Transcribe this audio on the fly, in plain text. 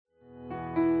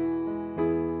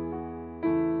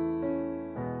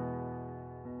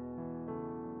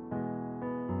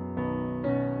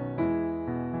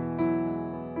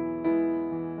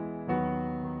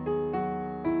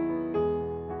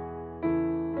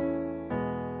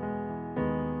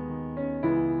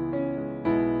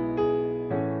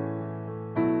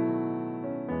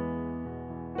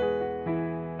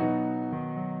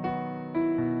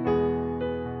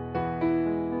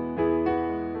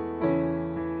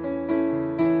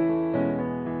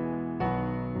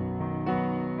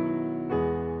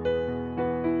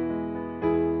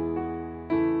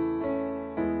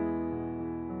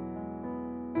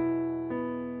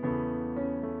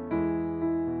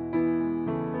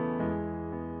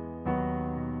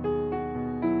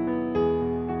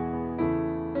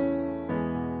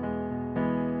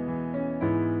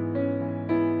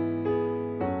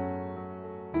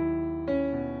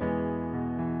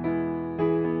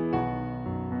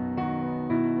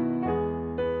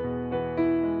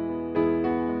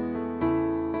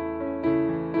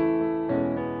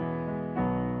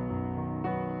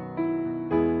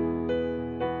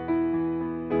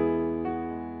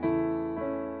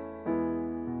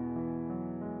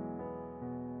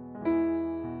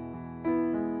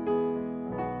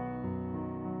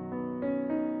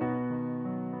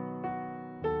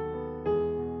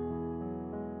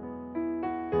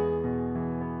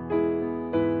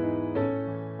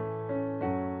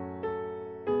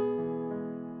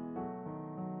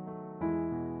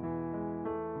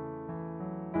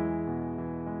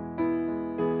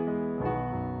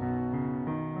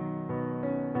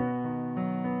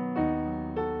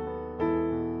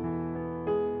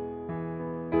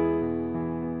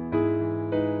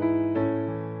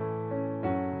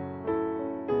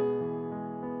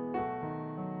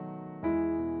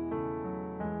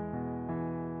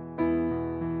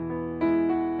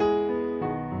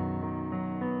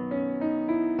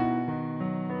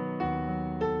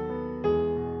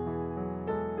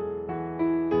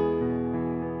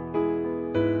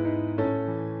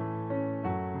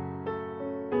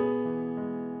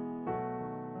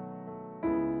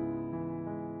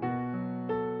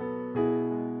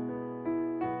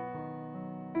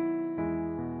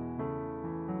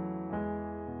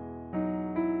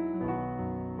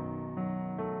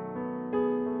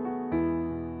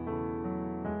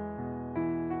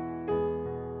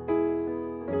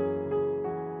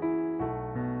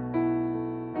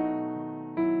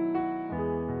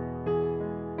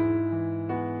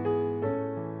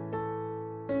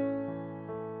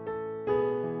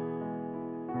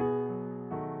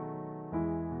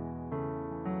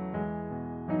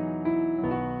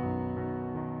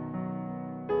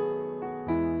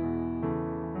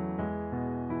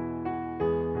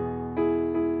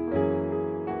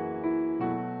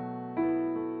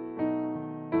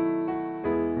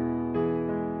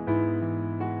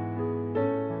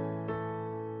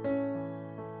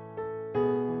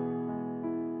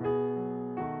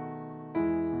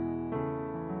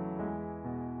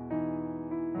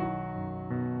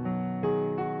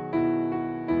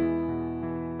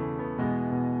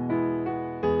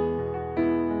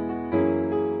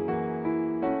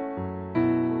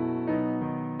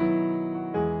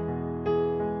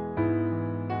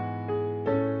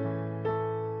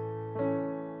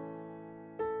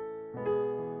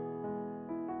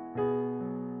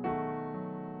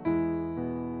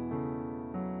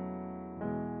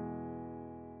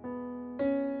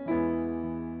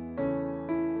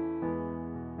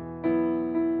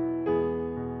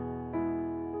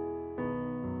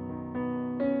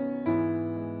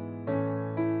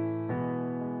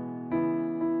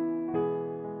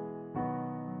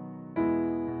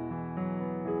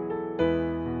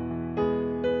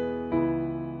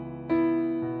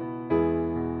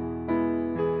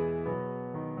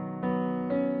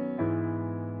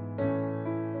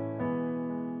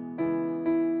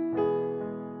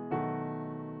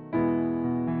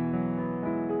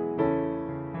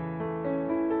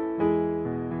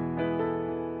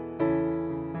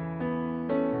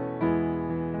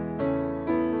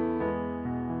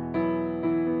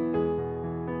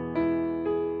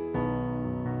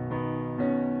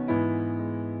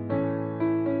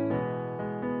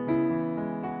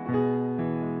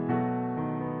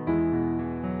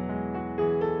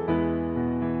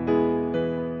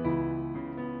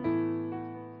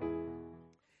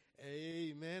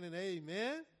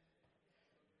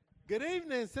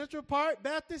Amen. Central Park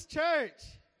Baptist Church.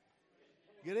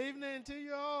 Good evening to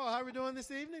you all. How are we doing this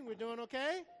evening? We're doing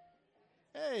okay?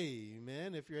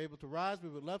 Amen. If you're able to rise, we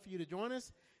would love for you to join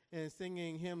us in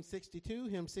singing hymn 62.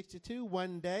 Hymn 62,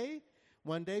 One Day.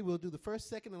 One day we'll do the first,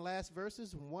 second, and last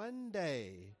verses. One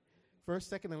day. First,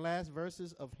 second, and last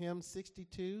verses of hymn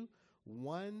 62,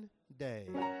 One Day.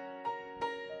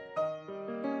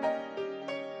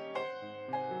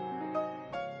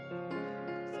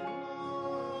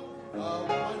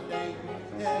 One day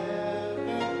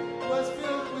heaven was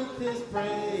filled with his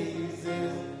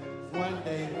praises. One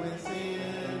day when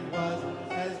sin was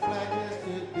as black as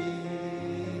could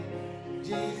be,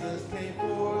 Jesus came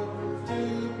forth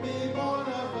to be born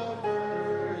of a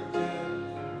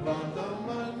virgin. Born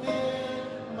among men,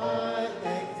 my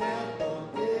example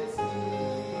is he.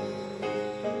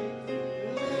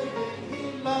 Living he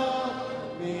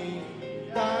loved me,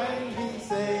 dying he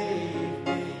saved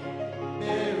me.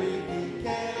 Buried he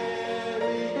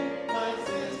carried my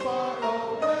sins far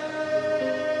away.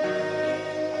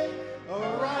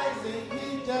 Arising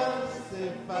he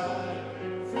justified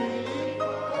freely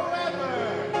forever.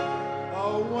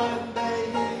 Oh, one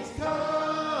day he's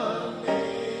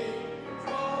coming,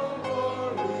 oh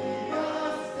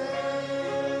glorious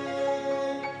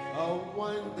day. Oh,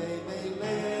 one day they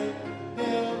led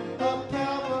him up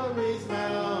Calvary's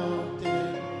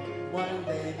mountain. One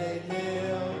day they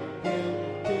nailed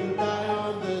him to die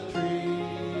on the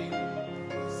tree.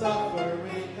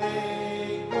 Suffering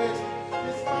anguish,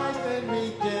 despised and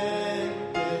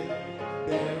rejected,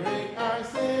 bearing our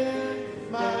sin,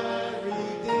 my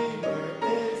Redeemer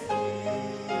is he.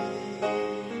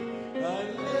 A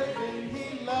living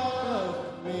he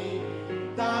loved me,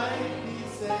 dying he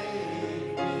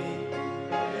saved me.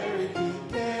 Buried he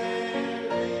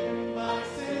carried my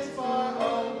sins far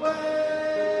away.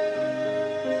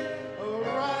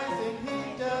 Arising he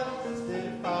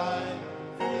justified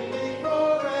freely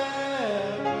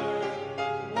forever.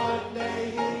 One day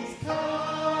he's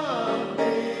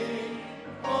coming,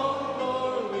 oh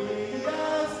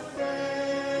glorious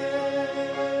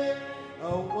day.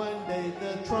 Oh, one day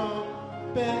the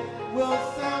trumpet will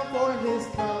sound for his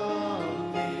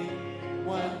coming.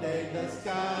 One day the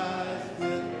skies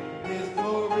with his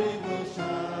glory will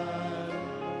shine.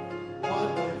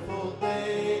 Wonderful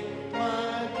day,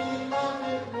 my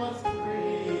beloved was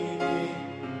dreaming.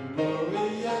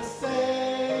 Glorious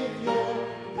Savior,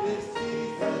 this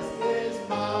Jesus is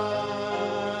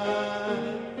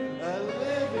mine. A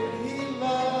living he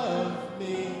loved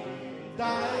me,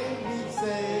 dying he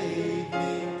saved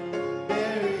me.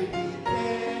 Buried he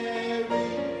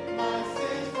carried my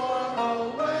sins far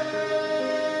away.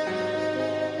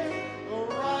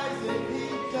 Arising he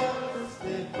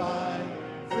justified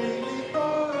freely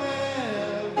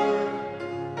forever.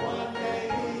 One day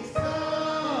he's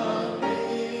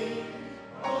coming,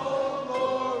 oh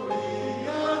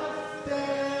glorious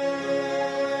day.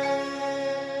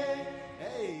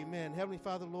 Amen. Heavenly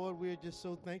Father, Lord, we're just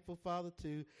so thankful, Father,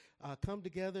 to come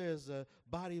together as a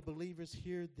body of believers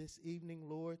here this evening,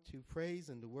 Lord, to praise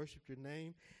and to worship your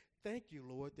name. Thank you,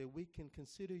 Lord, that we can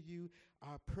consider you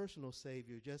our personal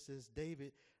Savior, just as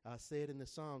David said in the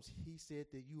Psalms. He said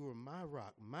that you are my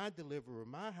rock, my deliverer,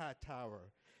 my high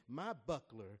tower, my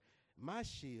buckler, my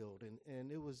shield.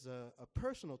 And it was a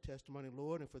personal testimony,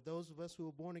 Lord. And for those of us who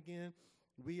are born again,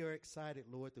 we are excited,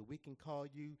 Lord, that we can call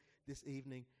you this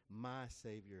evening my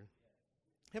Savior.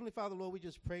 Heavenly Father, Lord, we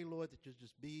just pray, Lord, that you'll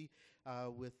just be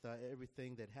with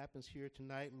everything that happens here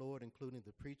tonight, Lord, including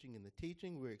the preaching and the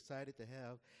teaching. We're excited to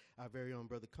have our very own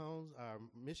Brother Combs, our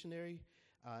missionary,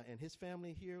 and his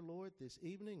family here, Lord, this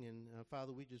evening. And,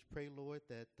 Father, we just pray, Lord,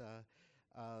 that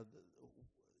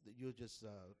you'll just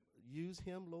use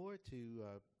him, Lord,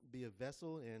 to be a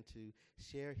vessel and to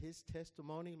share his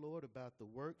testimony, Lord, about the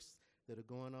works that are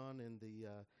going on in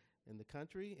the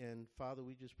country. And, Father,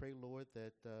 we just pray, Lord,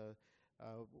 that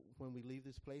when we leave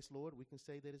this place, Lord, we can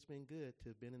say that it's been good to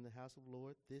have been in the house of the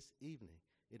Lord this evening.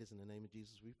 It is in the name of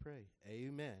Jesus we pray.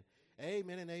 Amen.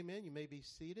 Amen and amen. You may be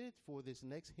seated for this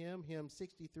next hymn, hymn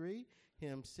 63.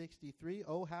 Hymn 63,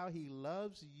 Oh, How He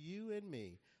Loves You and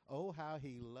Me. Oh, How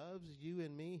He Loves You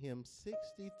and Me, hymn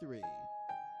 63.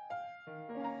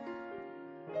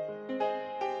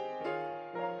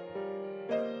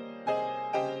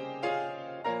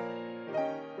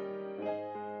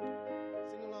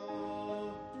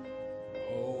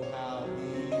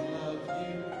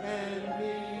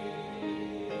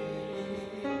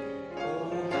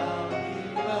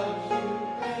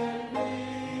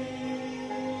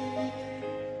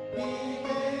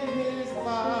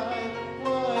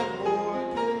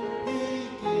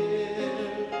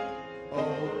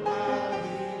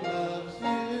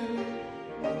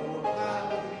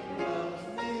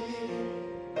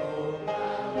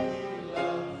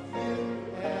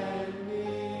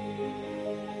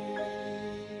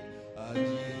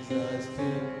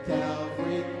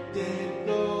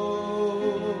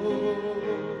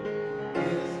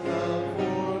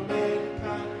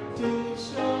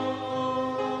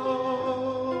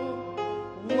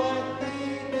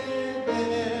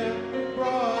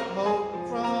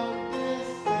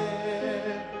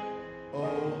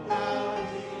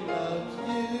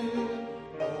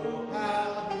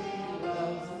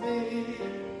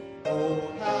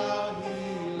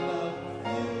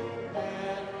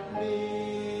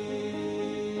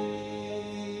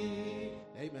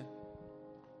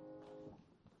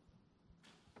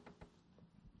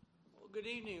 Good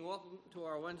evening. Welcome to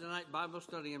our Wednesday night Bible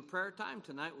study and prayer time.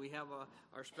 Tonight we have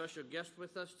our special guest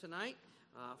with us tonight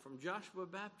from Joshua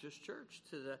Baptist Church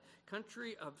to the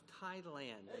country of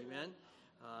Thailand. Amen.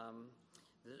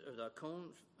 The Cone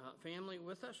family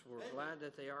with us. We're glad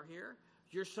that they are here.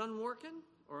 Is your son working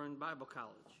or in Bible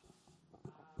college?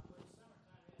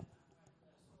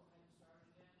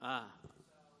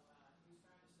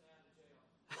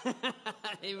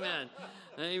 Amen.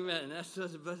 Amen. That's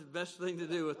the best thing to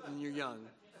do when you're young.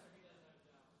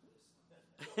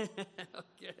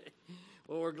 Okay.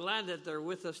 Well, we're glad that they're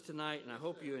with us tonight, and I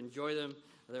hope you enjoy them.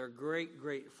 They're great,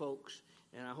 great folks,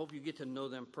 and I hope you get to know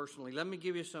them personally. Let me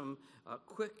give you some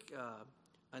quick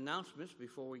announcements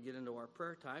before we get into our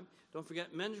prayer time. Don't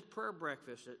forget men's prayer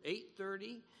breakfast at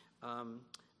 8:30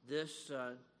 this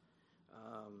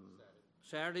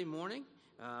Saturday morning.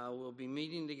 We'll be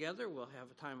meeting together. We'll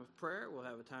have a time of prayer. We'll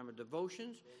have a time of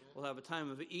devotions. We'll have a time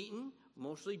of eating,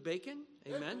 mostly bacon.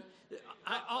 Amen.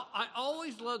 I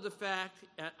always love the fact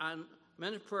on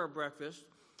men's prayer breakfast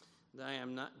that I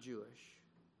am not Jewish.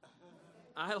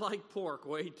 I like pork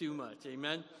way too much.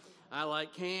 Amen. I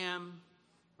like ham.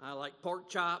 I like pork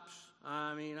chops.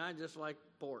 I mean, I just like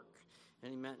pork.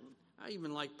 Amen. I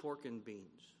even like pork and beans.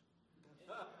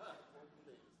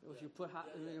 If you put,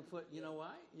 you know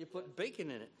why? You put bacon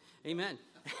in it. Amen.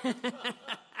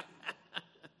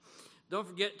 Don't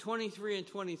forget 23 and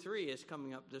 23 is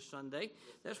coming up this Sunday.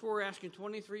 That's where we're asking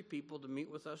 23 people to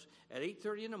meet with us at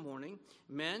 8:30 in the morning.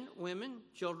 Men, women,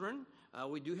 children.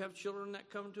 We do have children that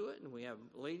come to it, and we have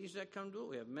ladies that come to it.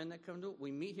 We have men that come to it.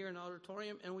 We meet here in the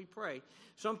auditorium, and we pray.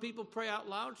 Some people pray out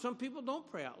loud. Some people don't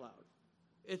pray out loud.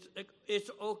 It's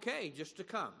okay just to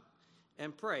come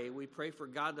and pray. We pray for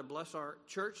God to bless our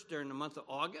church during the month of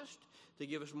August, to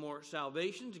give us more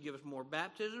salvation, to give us more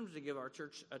baptisms, to give our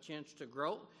church a chance to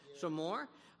grow some more.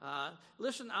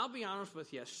 Listen, I'll be honest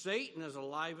with you. Satan is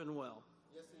alive and well.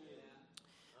 Yes, he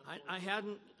is. I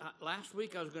hadn't, last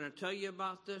week I was going to tell you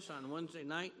about this on Wednesday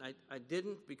night. I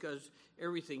didn't because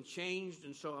everything changed.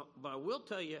 And so, but I will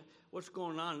tell you what's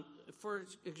going on, for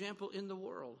example, in the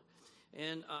world.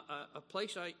 And a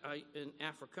place in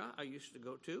Africa I used to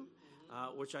go to,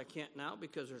 which I can't now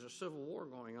because there's a civil war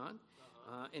going on.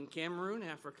 In Cameroon,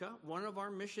 Africa, one of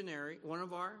our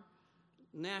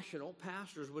national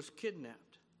pastors was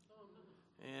kidnapped.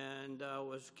 And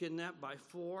was kidnapped by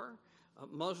 4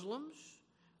 Muslims,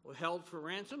 were held for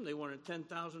ransom. They wanted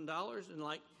 $10,000. And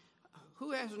like,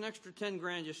 who has an extra 10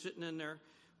 grand just sitting in their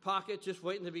pocket just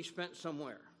waiting to be spent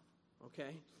somewhere?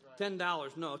 Okay? Right.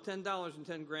 $10. No, $10 and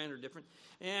 10 grand are different.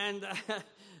 And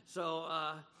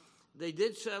so they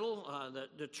did settle.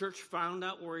 The church found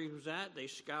out where he was at. They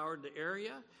scoured the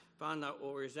area, found out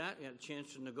where he was at, and had a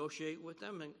chance to negotiate with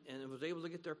them, and was able to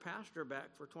get their pastor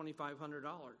back for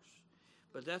 $2,500.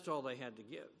 But that's all they had to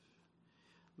give.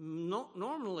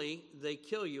 Normally, they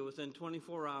kill you within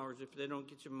 24 hours if they don't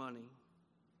get your money.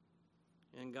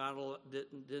 And God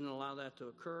didn't allow that to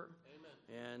occur.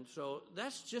 Amen. And so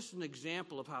that's just an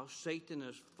example of how Satan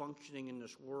is functioning in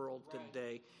this world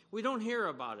today. We don't hear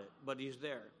about it, but he's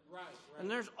there. Right.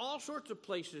 And there's all sorts of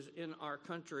places in our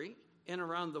country and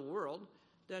around the world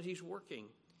that he's working.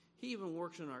 He even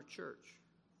works in our church.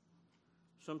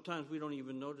 Sometimes we don't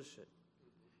even notice it.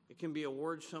 It can be a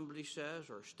word somebody says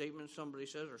or a statement somebody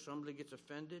says or somebody gets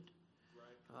offended.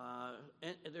 Right.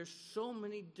 And there's so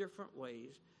many different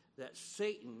ways that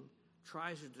Satan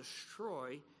tries to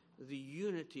destroy the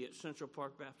unity at Central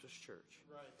Park Baptist Church.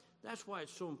 Right. That's why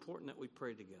it's so important that we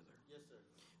pray together. Yes, sir.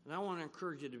 And I want to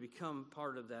encourage you to become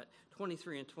part of that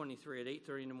 23 and 23 at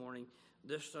 8:30 in the morning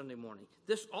this Sunday morning.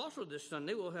 This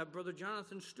Sunday, we'll have Brother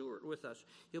Jonathan Stewart with us.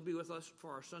 He'll be with us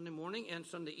for our Sunday morning and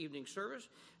Sunday evening service.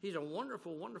 He's a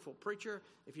wonderful, wonderful preacher.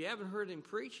 If you haven't heard him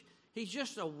preach, he's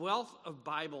just a wealth of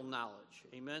Bible knowledge.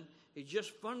 Amen. He's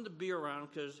just fun to be around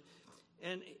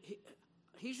and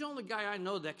he's the only guy I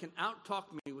know that can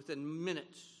out-talk me within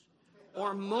minutes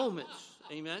or moments.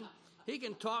 Amen. He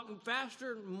can talk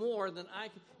faster, more than I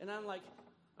can. And I'm like,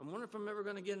 I wonder if I'm ever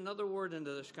going to get another word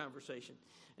into this conversation.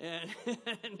 And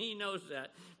he knows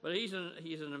that. But he's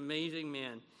an amazing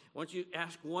man. Once you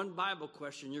ask one Bible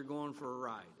question, you're going for a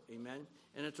ride. Amen.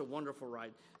 And it's a wonderful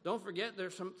ride. Don't forget,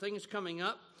 there's some things coming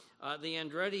up. The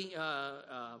Andretti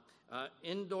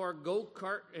indoor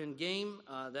go-kart and game,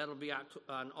 that'll be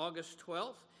on August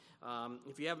 12th.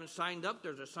 If you haven't signed up,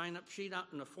 there's a sign-up sheet out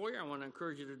in the foyer. I want to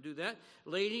encourage you to do that.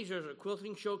 Ladies, there's a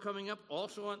quilting show coming up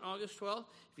also on August 12th.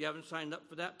 If you haven't signed up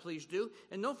for that, please do.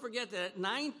 And don't forget that at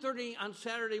 9:30 on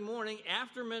Saturday morning,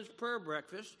 after men's prayer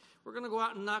breakfast, we're going to go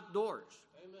out and knock doors.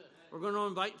 Amen. We're going to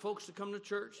invite folks to come to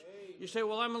church. Amen. You say,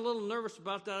 well, I'm a little nervous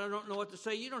about that. I don't know what to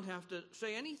say. You don't have to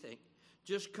say anything.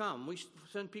 just come. We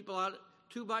send people out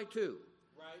 2 by 2.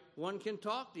 Right. One can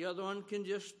talk, the other one can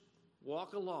just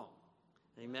walk along.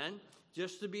 Amen?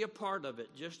 Just to be a part of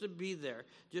it, just to be there,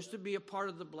 just to be a part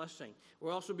of the blessing.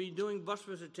 We'll also be doing bus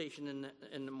visitation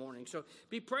in the morning. So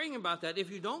be praying about that. If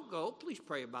you don't go, please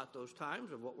pray about those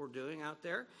times of what we're doing out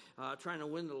there, trying to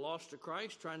win the lost to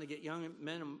Christ, trying to get young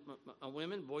men and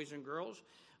women, boys and girls,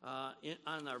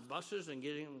 on our buses and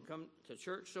getting them to come to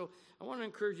church. So I want to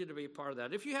encourage you to be a part of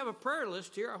that. If you have a prayer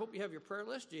list here, I hope you have your prayer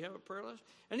list. Do you have a prayer list?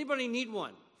 Anybody need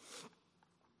one?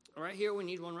 Right here, we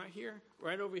need one right here.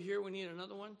 Right over here, we need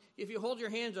another one. If you hold your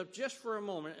hands up just for a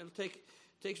moment, it'll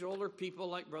takes older people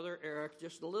like Brother Eric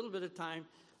just a little bit of time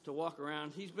to walk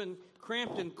around. He's been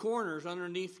cramped in corners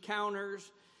underneath counters,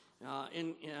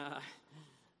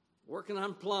 working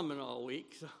on plumbing all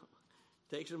week. So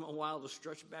it takes him a while to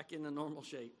stretch back into normal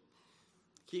shape.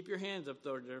 Keep your hands up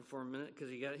there for a minute because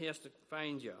he has to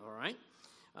find you, all right?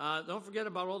 Don't forget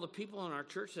about all the people in our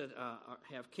church that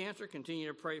have cancer. Continue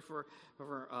to pray for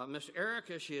Miss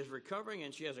Erica. She is recovering,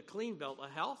 and she has a clean belt of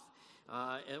health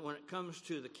and when it comes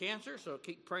to the cancer. So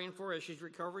keep praying for her as she's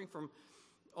recovering from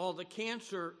all the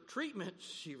cancer treatments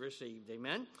she received.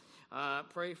 Amen.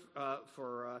 Pray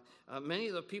for many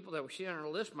of the people that we see on our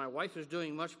list. My wife is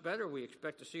doing much better. We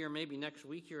expect to see her maybe next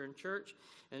week here in church,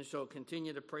 and so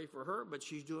continue to pray for her, but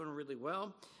she's doing really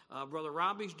well. Brother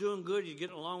Robbie's doing good. He's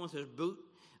getting along with his boot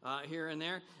here and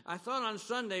there. I thought on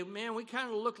Sunday, man, we kind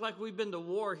of look like we've been to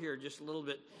war here just a little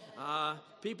bit.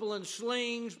 People in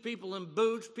slings, people in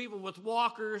boots, people with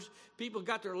walkers, people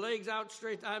got their legs out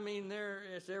straight. I mean,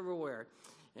 it's everywhere.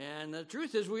 And the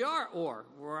truth is we are at war.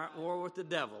 We're at war with the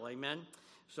devil. Amen.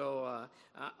 So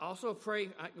also pray.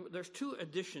 There's 2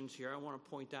 additions here I want to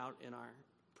point out in our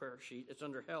prayer sheet. It's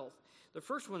under health. The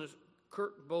first one is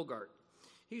Kurt Bogart.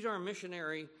 He's our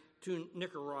missionary to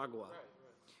Nicaragua. Right.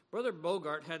 Brother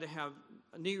Bogart had to have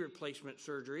a knee replacement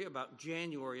surgery about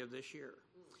January of this year.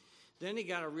 Then he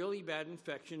got a really bad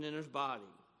infection in his body.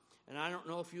 And I don't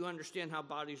know if you understand how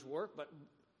bodies work, but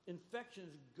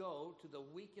infections go to the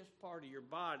weakest part of your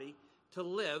body to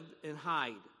live and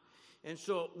hide. And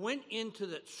so it went into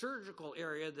that surgical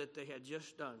area that they had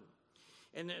just done.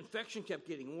 And the infection kept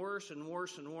getting worse and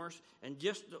worse and worse. And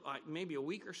just like maybe a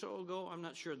week or so ago, I'm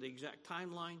not sure the exact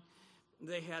timeline,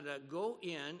 they had to go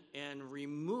in and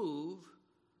remove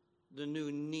the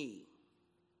new knee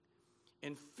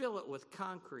and fill it with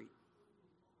concrete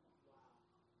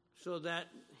so that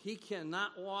he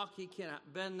cannot walk, he cannot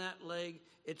bend that leg.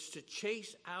 It's to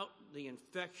chase out the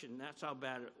infection. That's how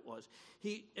bad it was.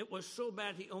 It was so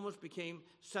bad he almost became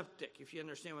septic, if you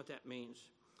understand what that means.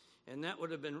 And that would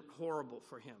have been horrible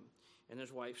for him and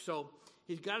his wife. So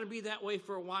he's got to be that way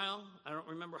for a while. I don't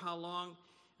remember how long.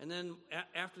 And then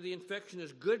after the infection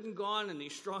is good and gone and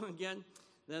he's strong again,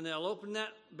 then they'll open that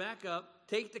back up,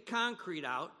 take the concrete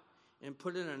out, and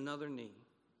put in another knee.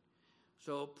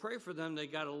 So pray for them. They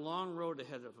got a long road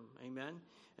ahead of them. Amen.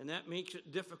 And that makes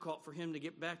it difficult for him to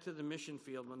get back to the mission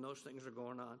field when those things are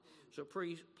going on. So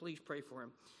please pray for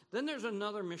him. Then there's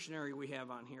another missionary we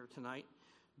have on here tonight,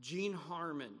 Gene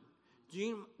Harmon.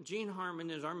 Gene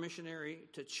Harmon is our missionary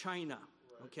to China.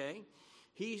 Okay,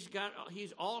 he's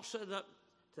all set up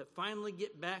to finally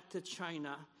get back to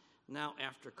China now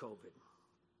after COVID.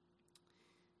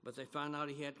 But they found out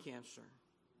he had cancer.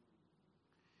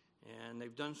 And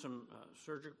they've done some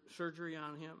surgery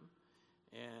on him.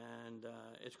 And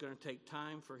it's going to take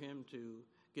time for him to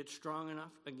get strong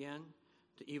enough again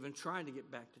to even try to get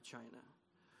back to China.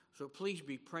 So please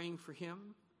be praying for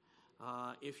him.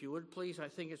 If you would, please, I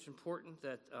think it's important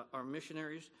that our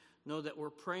missionaries know that we're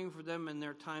praying for them in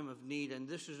their time of need, and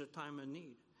this is a time of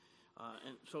need.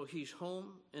 And so he's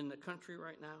home in the country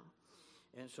right now,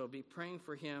 and so be praying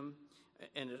for him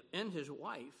and his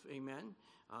wife, amen,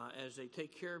 as they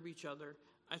take care of each other.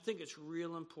 I think it's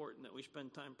real important that we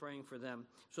spend time praying for them.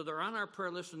 So they're on our prayer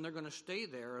list, and they're going to stay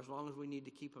there as long as we need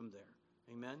to keep them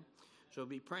there, amen. So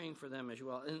be praying for them as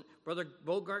well. And Brother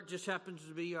Bogart just happens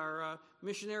to be our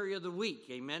missionary of the week,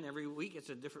 amen. Every week it's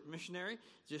a different missionary. It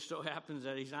just so happens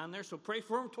that he's on there. So pray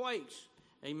for him twice,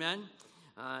 amen.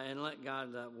 And let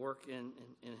God work in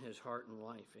his heart and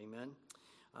life. Amen.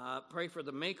 Pray for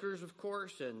the makers, of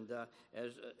course,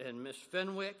 and Miss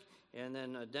Fenwick, and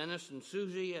then Dennis and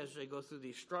Susie as they go through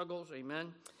these struggles.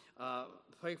 Amen.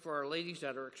 Pray for our ladies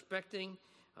that are expecting.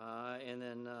 And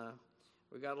then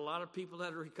we got a lot of people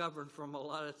that are recovering from a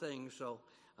lot of things. So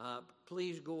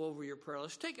please go over your prayer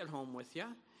list. Take it home with you.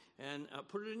 And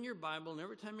put it in your Bible. And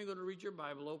every time you go to read your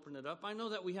Bible, open it up. I know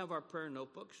that we have our prayer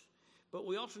notebooks. But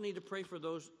we also need to pray for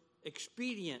those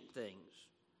expedient things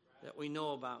that we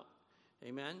know about.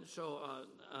 Amen. So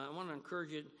I want to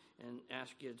encourage you and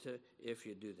ask you to, if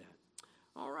you do that.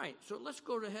 All right, so let's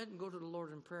go ahead and go to the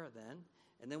Lord in prayer then,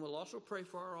 and then we'll also pray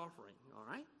for our offering, all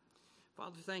right?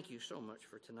 Father, thank you so much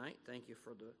for tonight. Thank you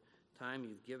for the time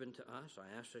you've given to us.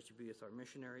 I ask that you be with our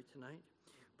missionary tonight,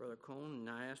 Brother Cone, and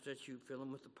I ask that you fill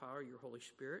him with the power of your Holy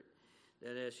Spirit,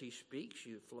 that as he speaks,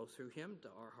 you flow through him to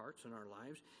our hearts and our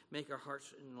lives, make our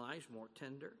hearts and lives more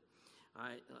tender.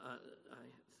 I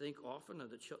think often of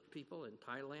the people in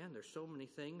Thailand. There's so many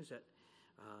things that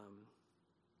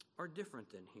are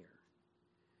different than here.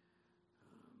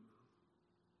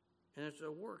 And it's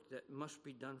a work that must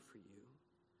be done for you.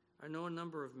 I know a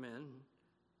number of men,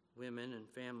 women, and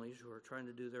families who are trying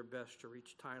to do their best to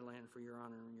reach Thailand for your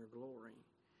honor and your glory.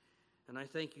 And I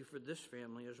thank you for this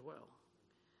family as well.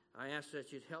 I ask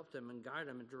that you'd help them and guide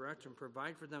them and direct them,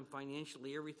 provide for them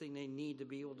financially everything they need to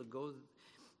be able to go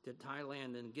to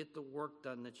Thailand and get the work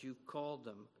done that you've called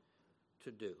them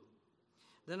to do.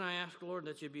 Then I ask, Lord,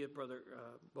 that you be with Brother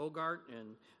Bogart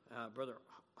and Brother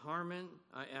Harmon.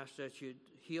 I ask that you'd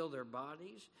heal their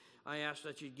bodies. I ask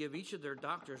that you'd give each of their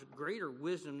doctors greater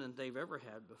wisdom than they've ever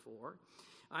had before.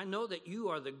 I know that you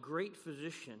are the great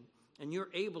physician, and you're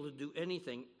able to do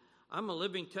anything. I'm a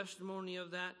living testimony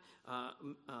of that.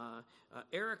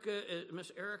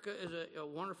 Miss Erica is a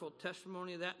wonderful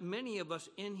testimony of that. Many of us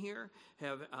in here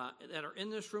have that are in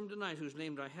this room tonight, whose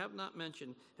names I have not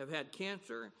mentioned, have had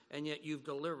cancer, and yet you've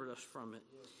delivered us from it.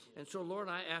 And so, Lord,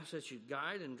 I ask that you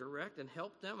guide and direct and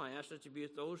help them. I ask that you be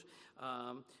with those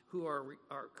who are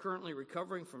currently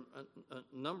recovering from a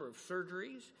number of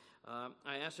surgeries.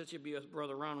 I ask that you be with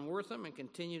Brother Ron Wortham and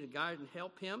continue to guide and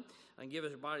help him and give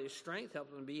his body strength,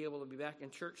 help him be able to be back in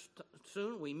church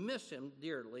soon. We miss him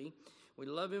dearly. We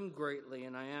love him greatly,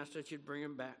 and I ask that you'd bring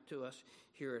him back to us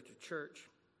here at the church.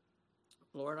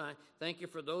 Lord, I thank you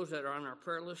for those that are on our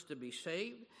prayer list to be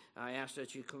saved. I ask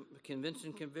that you convince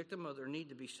and convict them of their need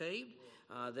to be saved,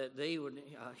 that they would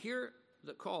hear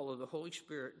the call of the Holy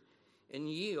Spirit and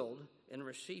yield and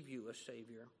receive you as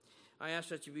Savior. I ask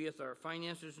that you be with our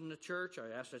finances in the church.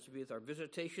 I ask that you be with our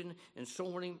visitation and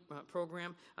soul winning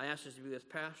program. I ask that you be with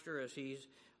Pastor as he's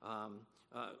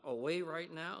away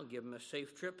right now. Give him a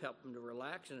safe trip. Help him to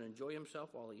relax and enjoy himself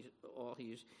while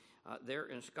he's there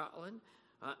in Scotland.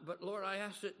 But, Lord, I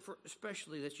ask that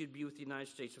especially that you'd be with the United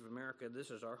States of America. This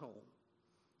is our home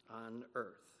on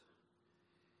earth.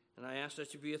 And I ask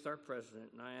that you be with our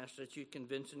president, and I ask that you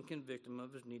convince and convict him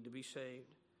of his need to be saved,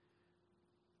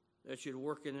 that you'd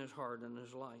work in his heart and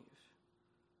his life,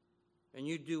 and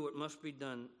you do what must be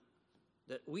done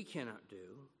that we cannot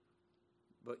do,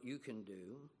 but you can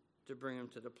do to bring him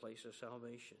to the place of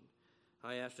salvation.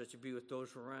 I ask that you be with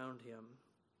those around him.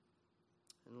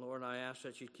 And Lord, I ask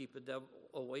that you keep the devil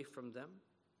away from them.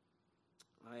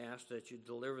 I ask that you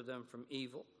deliver them from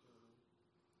evil.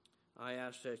 I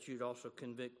ask that you'd also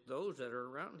convict those that are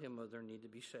around him of their need to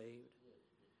be saved.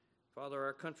 Father,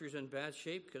 our country's in bad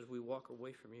shape because we walk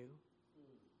away from you.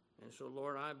 And so,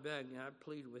 Lord, I beg and I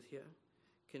plead with you.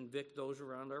 Convict those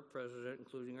around our president,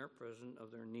 including our president,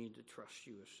 of their need to trust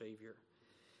you as Savior.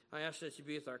 I ask that you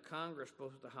be with our Congress,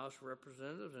 both the House of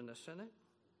Representatives and the Senate.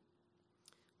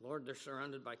 Lord, they're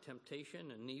surrounded by temptation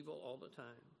and evil all the time.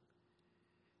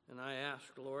 And I ask,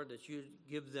 Lord, that you'd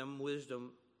give them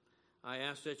wisdom. I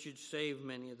ask that you'd save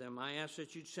many of them. I ask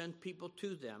that you'd send people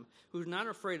to them who's not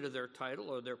afraid of their title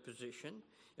or their position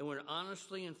and would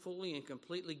honestly and fully and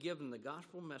completely give them the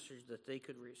gospel message that they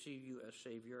could receive you as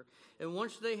Savior. And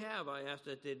once they have, I ask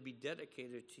that they'd be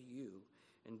dedicated to you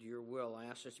and to your will. I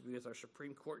ask that you be with our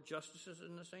Supreme Court justices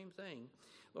in the same thing.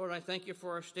 Lord, I thank you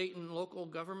for our state and local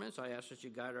governments. I ask that you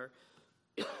guide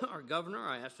our governor.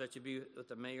 I ask that you be with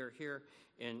the mayor here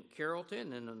in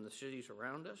Carrollton and in the cities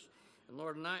around us. And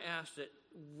Lord, and I ask that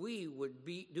we would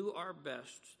do our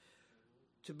best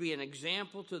to be an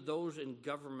example to those in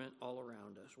government all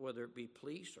around us, whether it be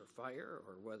police or fire,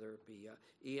 or whether it be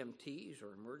EMTs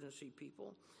or emergency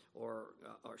people, or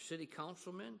our city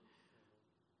councilmen,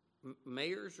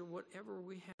 mayors, or whatever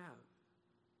we have,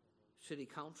 city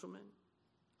councilmen.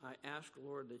 I ask,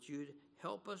 Lord, that you'd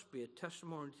help us be a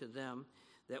testimony to them,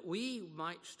 that we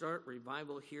might start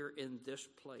revival here in this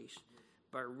place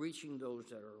by reaching those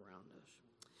that are around us.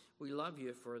 We love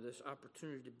you for this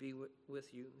opportunity to be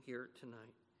with you here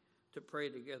tonight, to pray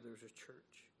together as a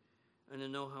church, and to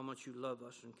know how much you love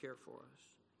us and care for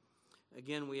us.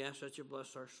 Again, we ask that you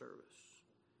bless our service.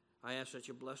 I ask that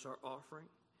you bless our offering.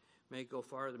 May it go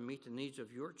far to meet the needs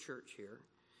of your church here.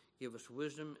 Give us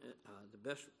wisdom, the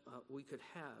best we could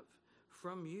have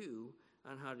from you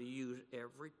on how to use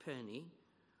every penny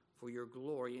for your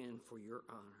glory and for your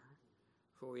honor.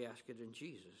 For we ask it in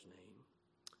Jesus'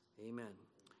 name. Amen.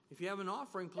 If you have an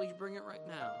offering, please bring it right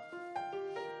now.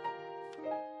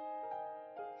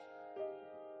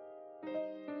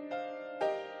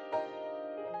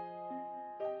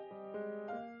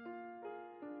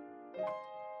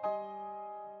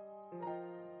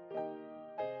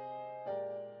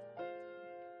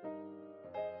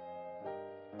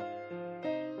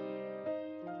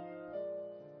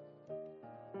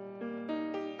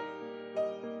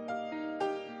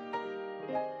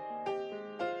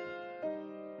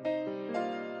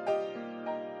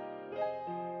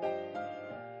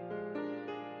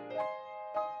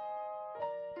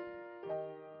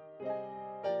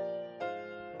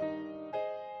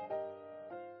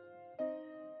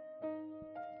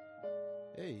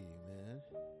 Amen.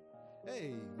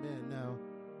 Amen. Now,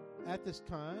 at this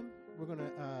time, we're going to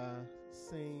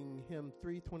sing hymn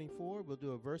 324. We'll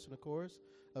do a verse and a chorus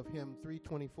of hymn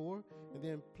 324. And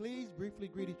then please briefly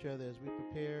greet each other as we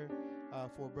prepare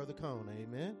for Brother Cone.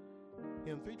 Amen.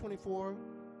 Hymn 324,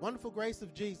 Wonderful Grace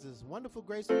of Jesus. Wonderful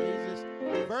Grace of Jesus.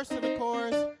 Verse and a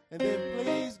chorus. And then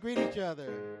please greet each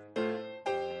other.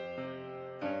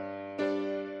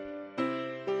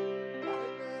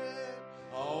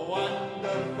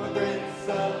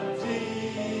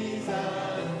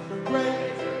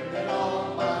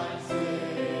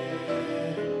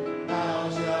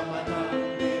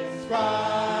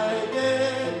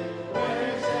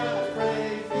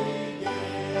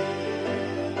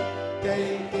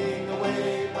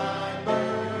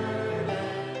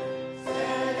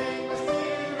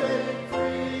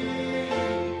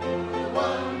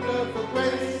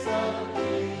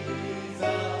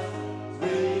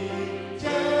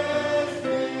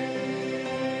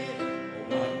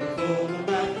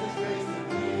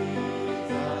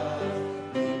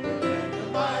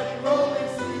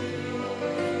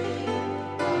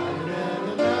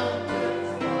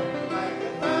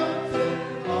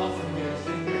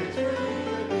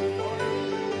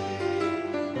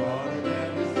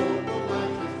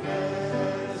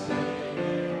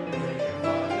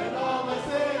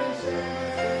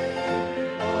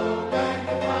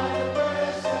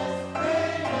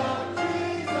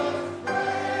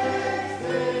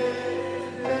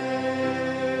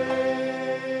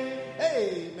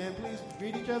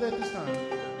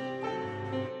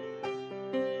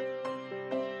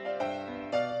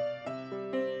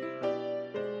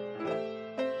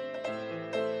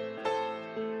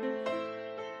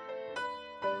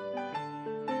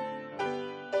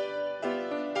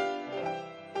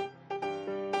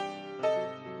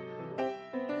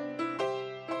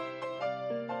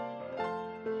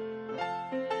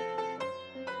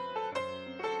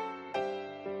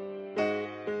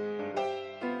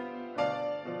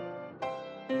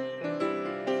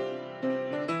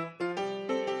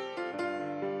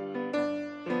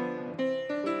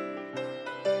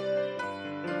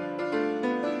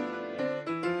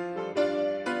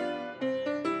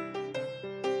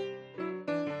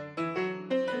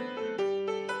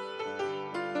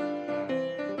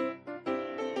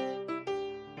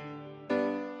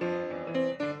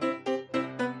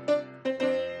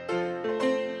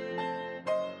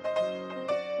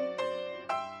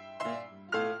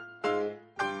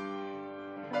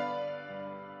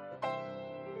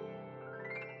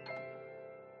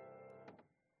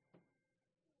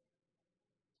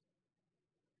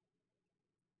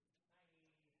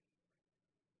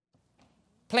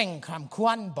เพลงคำคว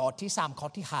รบทที่3ข้อ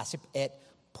ที่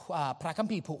51พระคัม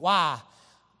ภีร์พูดว่า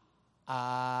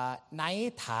ใน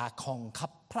ถาของข้า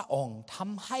พระองค์ท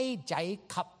ำให้ใจ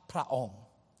ข้าพระองค์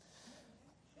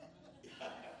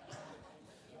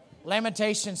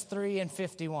Lamentations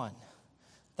 3:51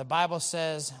 The Bible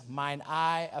says mine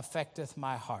eye affecteth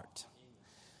my heart.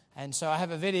 And so I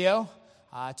have a video.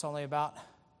 It's only about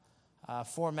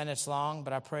 4 minutes long,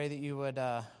 but I pray that you would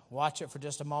watch it for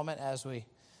just a moment as we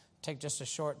take just a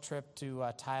short trip to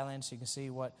Thailand so you can see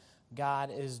what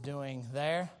God is doing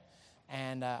there.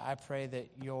 And I pray that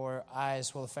your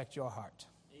eyes will affect your heart.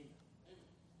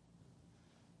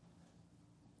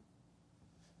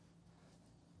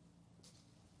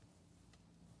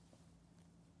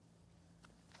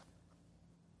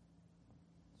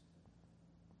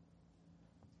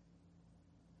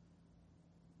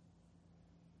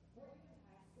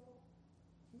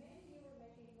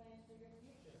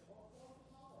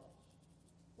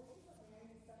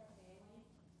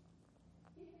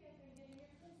 Even if you're getting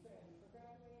your kids ready for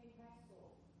graduating high school,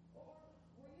 or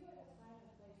were you at a time of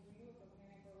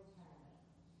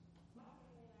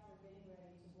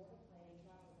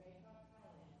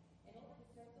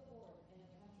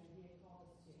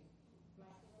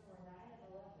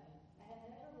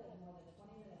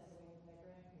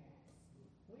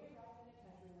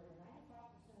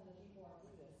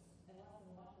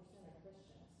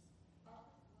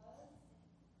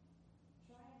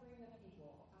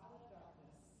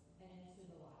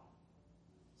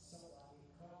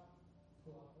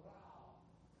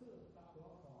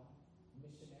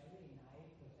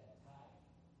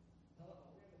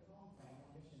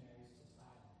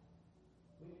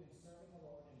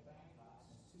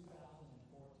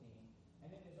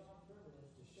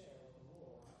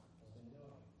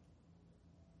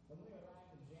When we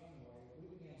arrived in January,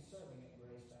 we began serving at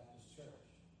Grace Baptist Church.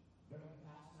 During the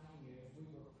past 9 years, we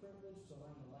were privileged to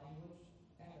learn the language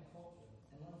and the culture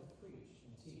and learn to preach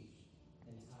and teach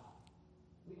in Thai.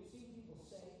 We have seen people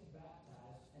saved,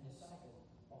 baptized, and discipled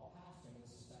while pastoring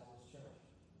this established church.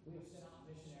 We have sent out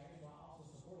missionaries while also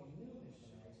supporting new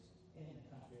missionaries in the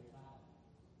country of Thailand.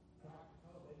 Prior to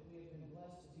COVID, we have been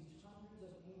blessed to teach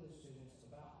hundreds of English students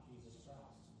about Jesus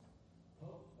Christ.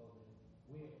 Post-COVID,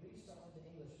 we have restarted the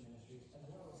English ministries as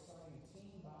well as starting a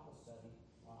teen Bible study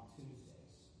on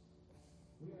Tuesdays.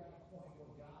 We are at a point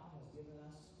where God has given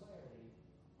us clarity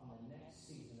on the next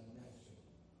season of ministry.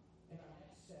 In our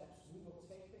next steps, we will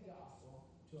take the gospel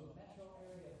to a metro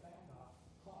area of Bangkok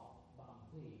called Bang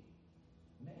Pli.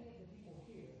 Many of the people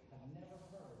here have never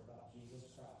heard about Jesus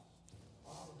Christ.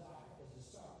 Our desire is to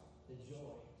start the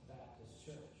Joy Baptist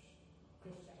Church,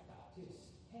 Christian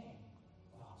Baptist, Heng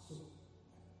Ba Su,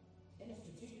 in a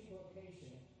strategic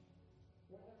location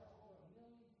where there are over 1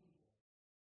 million people.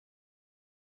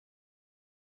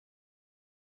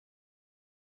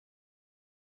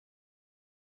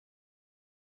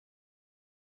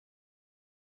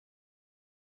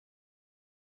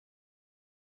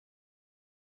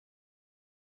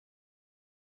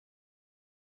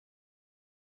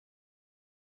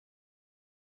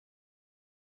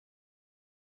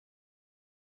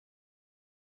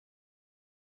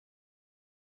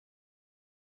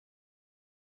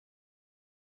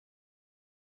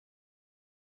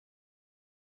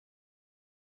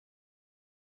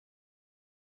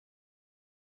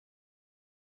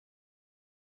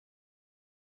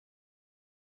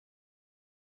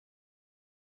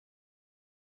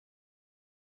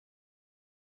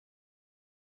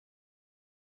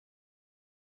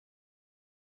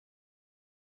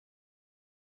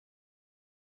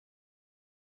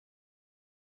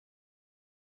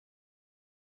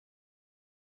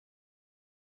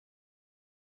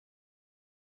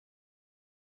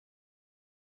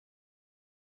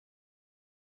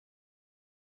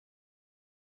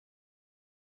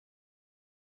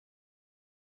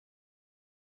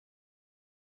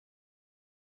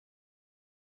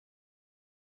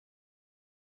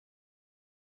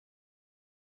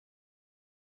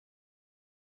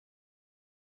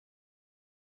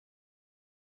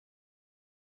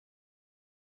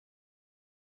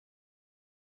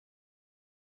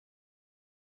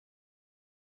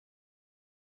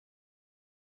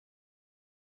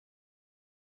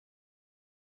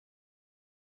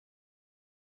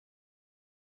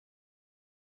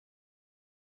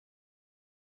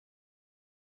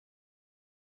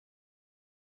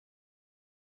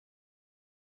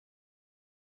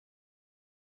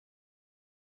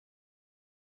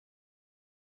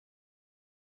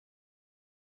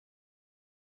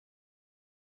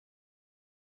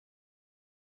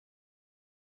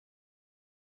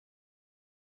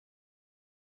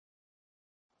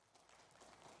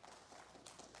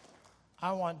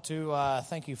 I want to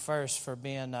thank you first for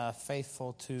being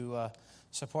faithful to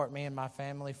support me and my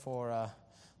family for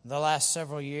the last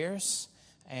several years.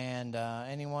 And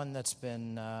anyone that's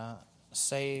been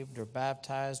saved or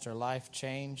baptized or life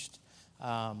changed,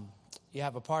 you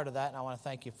have a part of that, and I want to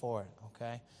thank you for it,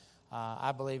 okay?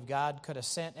 I believe God could have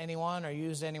sent anyone or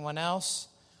used anyone else,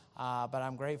 but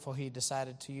I'm grateful He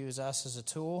decided to use us as a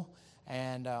tool,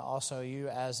 and also you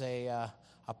as a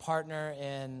partner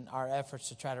in our efforts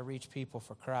to try to reach people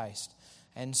for Christ.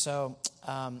 And so,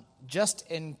 just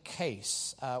in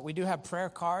case, we do have prayer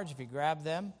cards, if you grab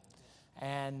them.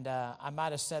 And I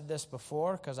might have said this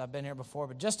before because I've been here before,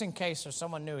 but just in case there's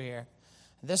someone new here,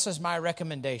 this is my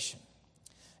recommendation,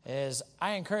 is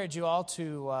I encourage you all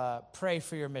to pray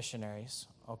for your missionaries,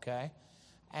 okay?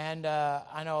 And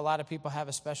I know a lot of people have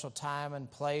a special time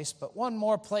and place, but one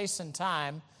more place and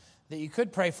time that you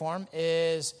could pray for them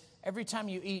is every time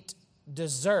you eat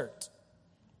dessert,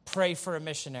 pray for a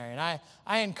missionary. And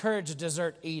I encourage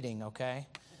dessert eating, okay?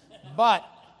 But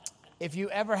if you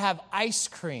ever have ice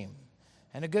cream,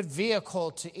 and a good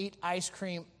vehicle to eat ice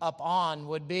cream up on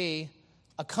would be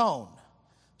a cone.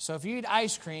 So if you eat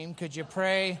ice cream, could you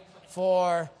pray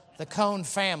for the Cone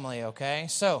family, okay?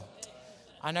 So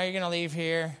I know you're going to leave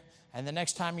here, and the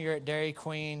next time you're at Dairy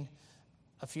Queen,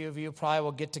 a few of you probably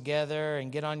will get together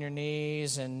and get on your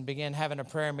knees and begin having a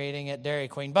prayer meeting at Dairy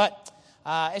Queen. But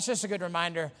it's just a good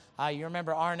reminder. You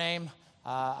remember our name.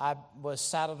 I was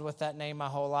saddled with that name my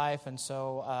whole life, and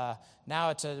so now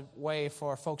it's a way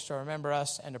for folks to remember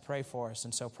us and to pray for us,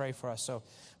 and so pray for us. So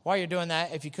while you're doing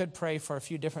that, if you could pray for a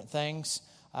few different things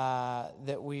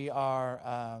that we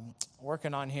are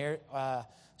working on here.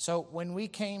 So when we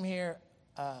came here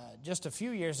just a few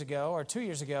years ago, or 2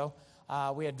 years ago,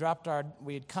 we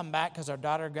had come back because our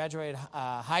daughter graduated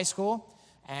high school,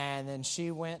 and then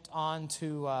she went on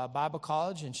to Bible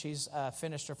college, and she's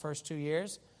finished her first 2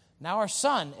 years. Now our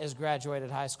son is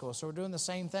graduated high school, so we're doing the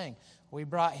same thing. We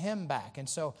brought him back. And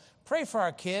so pray for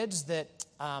our kids that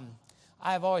I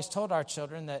have always told our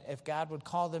children that if God would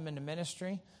call them into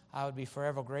ministry, I would be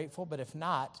forever grateful. But if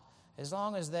not, as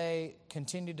long as they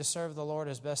continue to serve the Lord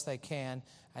as best they can,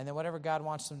 and then whatever God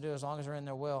wants them to do, as long as they're in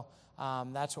their will,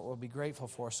 that's what we'll be grateful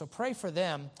for. So pray for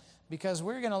them, because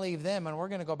we're going to leave them and we're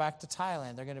going to go back to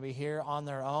Thailand. They're going to be here on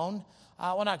their own.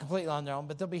 Well, not completely on their own,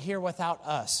 but they'll be here without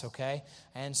us, okay?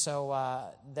 And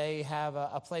so they have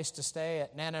a place to stay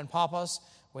at Nana and Papa's,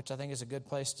 which I think is a good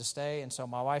place to stay. And so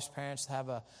my wife's parents have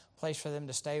a place for them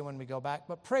to stay when we go back.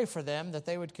 But pray for them that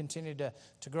they would continue to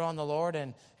grow in the Lord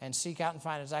and seek out and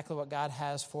find exactly what God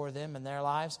has for them in their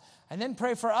lives. And then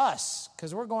pray for us,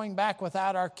 because we're going back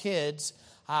without our kids,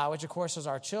 which of course is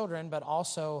our children, but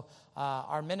also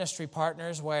our ministry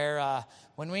partners, where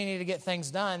when we need to get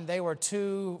things done, they were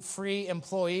 2 free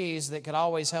employees that could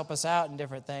always help us out in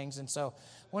different things. And so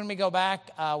when we go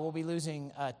back, we'll be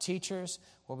losing teachers,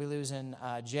 we'll be losing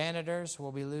janitors,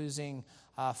 we'll be losing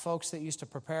folks that used to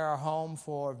prepare our home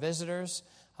for visitors,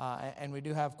 and we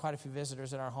do have quite a few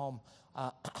visitors in our home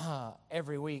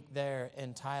every week there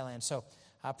in Thailand. So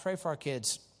pray for our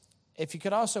kids. If you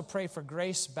could also pray for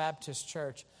Grace Baptist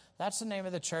Church. That's the name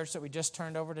of the church that we just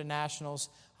turned over to Nationals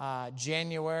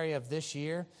January of this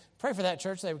year. Pray for that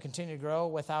church. They would continue to grow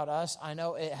without us. I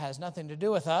know it has nothing to do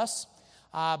with us,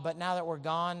 but now that we're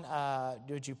gone,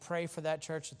 would you pray for that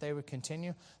church that they would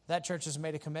continue? That church has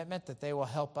made a commitment that they will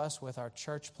help us with our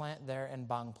church plant there in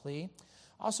Bang Pli.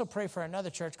 Also pray for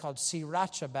another church called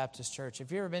Sriracha Baptist Church.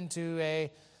 If you've ever been to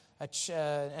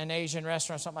an Asian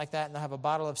restaurant or something like that, and they'll have a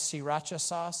bottle of sriracha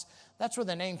sauce, that's where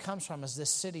the name comes from, is this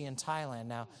city in Thailand.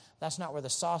 Now, that's not where the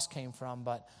sauce came from,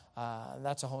 but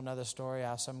that's a whole other story.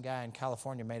 Some guy in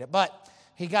California made it. But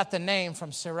he got the name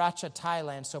from Sriracha,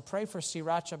 Thailand. So pray for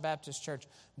Sriracha Baptist Church.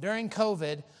 During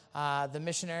COVID, the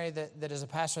missionary that is a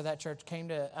pastor of that church came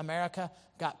to America,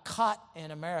 got caught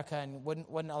in America, and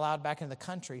wasn't allowed back in the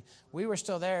country. We were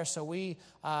still there, so we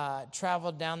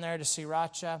traveled down there to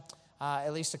Sriracha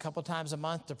at least a couple times a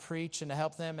month to preach and to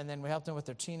help them. And then we helped them with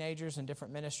their teenagers and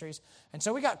different ministries. And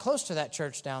so we got close to that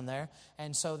church down there.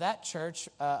 And so that church,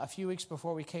 a few weeks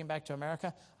before we came back to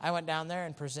America, I went down there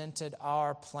and presented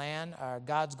our plan,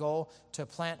 God's goal to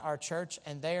plant our church.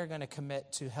 And they are going to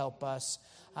commit to help us.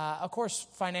 Of course,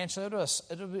 financially,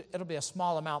 it'll be a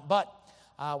small amount. But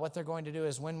what they're going to do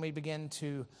is when we begin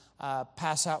to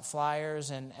pass out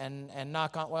flyers and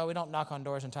knock on, well, we don't knock on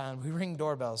doors in Thailand, we ring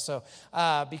doorbells. So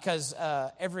because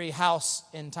every house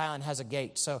in Thailand has a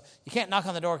gate. So you can't knock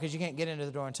on the door because you can't get into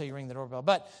the door until you ring the doorbell.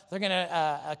 But they're going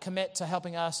to commit to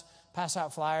helping us pass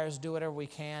out flyers, do whatever we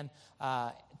can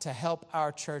to help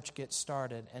our church get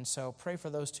started. And so pray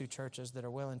for those 2 churches that are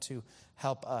willing to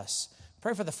help us.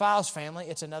 Pray for the Files family.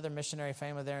 It's another missionary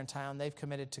family there in town. They've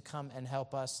committed to come and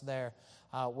help us there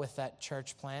with that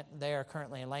church plant. They are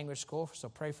currently in language school, so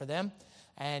pray for them.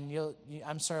 And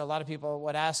I'm sure a lot of people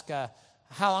would ask,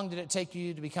 how long did it take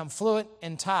you to become fluent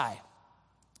in Thai?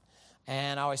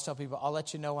 And I always tell people, I'll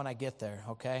let you know when I get there,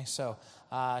 okay? So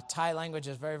Thai language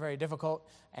is very, very difficult.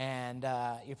 And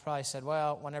you probably said,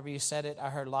 well, whenever you said it, I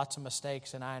heard lots of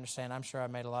mistakes. And I understand. I'm sure I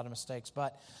made a lot of mistakes.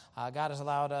 But God has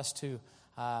allowed us to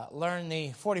learn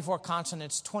the 44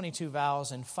 consonants, 22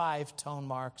 vowels, and 5 tone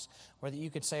marks, where you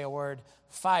could say a word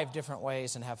 5 different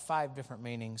ways and have 5 different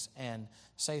meanings and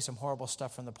say some horrible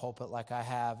stuff from the pulpit like I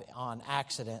have on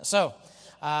accident. So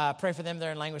pray for them.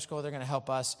 They're in language school. They're going to help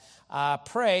us.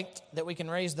 Pray that we can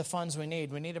raise the funds we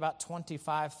need. We need about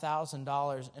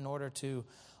 $25,000 in order to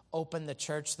open the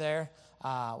church there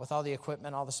with all the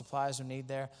equipment, all the supplies we need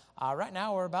there. Right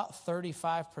now, we're about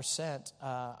 35%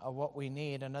 of what we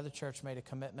need. Another church made a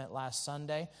commitment last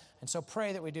Sunday, and so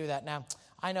pray that we do that. Now,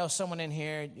 I know someone in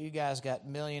here, you guys got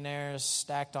millionaires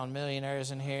stacked on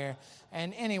millionaires in here,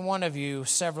 and any one of you,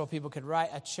 several people could write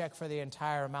a check for the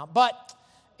entire amount. But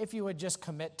if you would just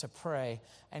commit to pray,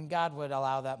 and God would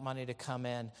allow that money to come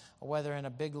in, whether in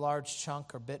a big, large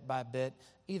chunk or bit by bit,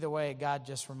 either way, God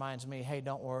just reminds me, hey,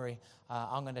 don't worry,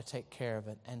 I'm going to take care of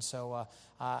it. And so,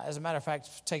 as a matter of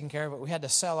fact, taking care of it, we had to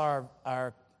sell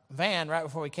our van right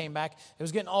before we came back. It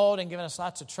was getting old and giving us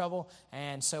lots of trouble,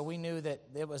 and so we knew that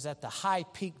it was at the high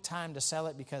peak time to sell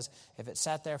it, because if it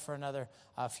sat there for another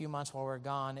few months while we're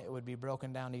gone, it would be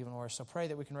broken down even worse. So pray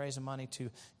that we can raise the money to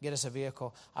get us a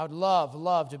vehicle. I would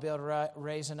love to be able to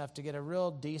raise enough to get a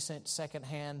real decent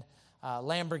secondhand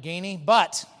Lamborghini,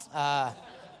 but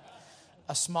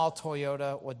a small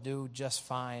Toyota would do just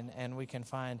fine, and we can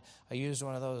find a used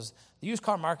one of those. The used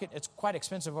car market, it's quite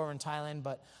expensive over in Thailand,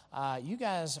 but you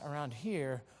guys around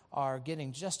here are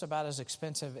getting just about as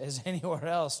expensive as anywhere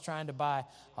else trying to buy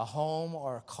a home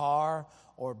or a car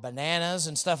or bananas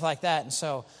and stuff like that. And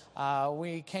so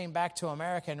we came back to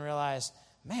America and realized,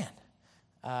 man,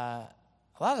 a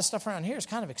lot of the stuff around here is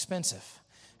kind of expensive.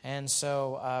 And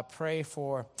so pray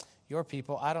for your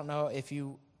people. I don't know if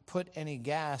you put any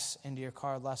gas into your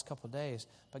car the last couple of days,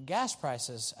 but gas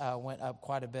prices went up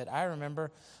quite a bit. I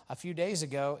remember a few days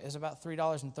ago, it was about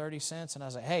 $3.30, and I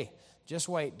was like, hey, just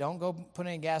wait. Don't go put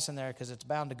any gas in there because it's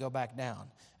bound to go back down.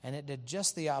 And it did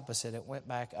just the opposite. It went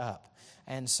back up.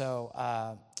 And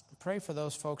so pray for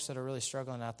those folks that are really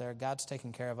struggling out there. God's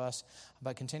taking care of us.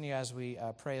 But continue as we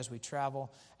pray as we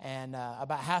travel. And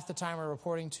about half the time we're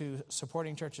reporting to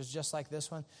supporting churches just like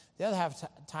this one. The other half the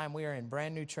time we are in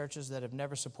brand new churches that have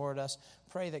never supported us.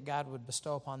 Pray that God would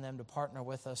bestow upon them to partner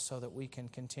with us so that we can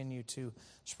continue to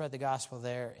spread the gospel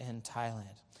there in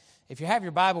Thailand. If you have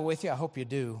your Bible with you, I hope you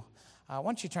do. Why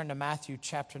don't you turn to Matthew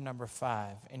chapter number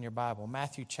 5 in your Bible.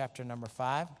 Matthew chapter number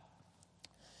 5.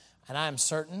 And I am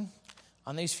certain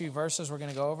on these few verses we're going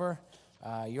to go over,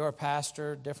 your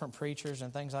pastor, different preachers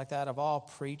and things like that have all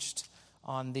preached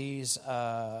on these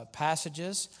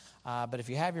passages. But if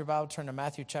you have your Bible, turn to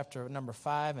Matthew chapter number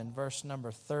 5 and verse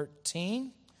number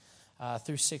 13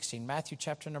 through 16. Matthew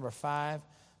chapter number 5,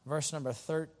 verse number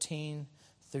 13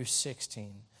 through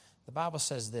 16. The Bible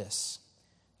says this,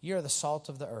 "You are the salt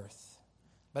of the earth.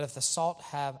 But if the salt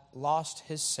have lost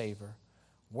his savor,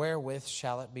 wherewith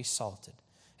shall it be salted?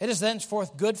 It is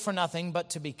thenceforth good for nothing but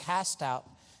to be cast out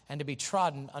and to be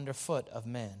trodden under foot of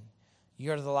men.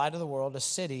 You are the light of the world. A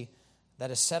city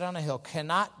that is set on a hill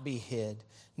cannot be hid.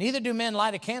 Neither do men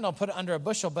light a candle and put it under a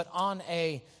bushel, but on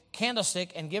a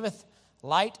candlestick, and giveth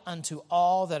light unto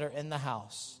all that are in the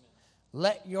house.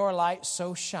 Let your light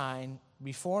so shine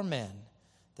before men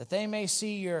that they may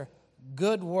see your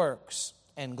good works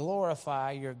and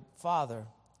glorify your Father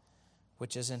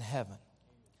which is in heaven."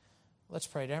 Let's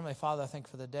pray. Dear Heavenly Father, I thank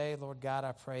you for the day. Lord God,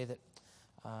 I pray that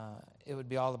it would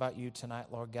be all about you tonight,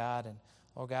 Lord God. And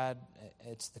Lord God,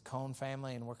 it's the Cone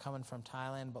family, and we're coming from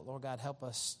Thailand. But Lord God,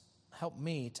 help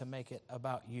me to make it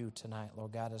about you tonight,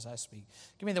 Lord God, as I speak.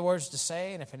 Give me the words to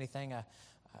say, and if anything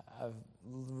I've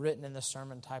written in this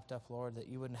sermon, typed up, Lord, that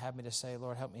you wouldn't have me to say,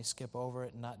 Lord, help me skip over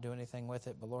it and not do anything with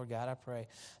it. But Lord God, I pray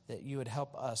that you would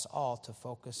help us all to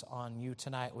focus on you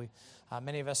tonight.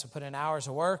 Many of us have put in hours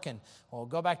of work, and we'll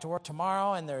go back to work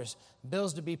tomorrow, and there's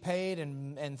bills to be paid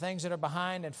and things that are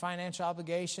behind, and financial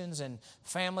obligations and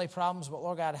family problems. But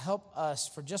Lord God, help us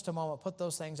for just a moment, put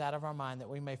those things out of our mind that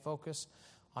we may focus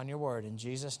on your word. In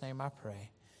Jesus' name I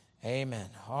pray. Amen.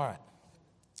 All right.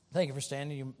 Thank you for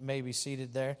standing. You may be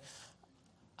seated there.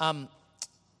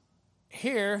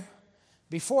 Here,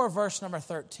 before verse number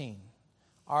 13,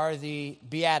 are the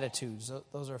Beatitudes.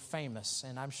 Those are famous,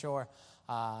 and I'm sure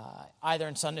either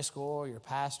in Sunday school or your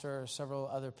pastor or several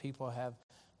other people have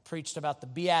preached about the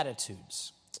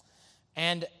Beatitudes.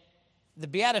 And the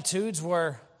Beatitudes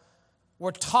were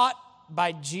taught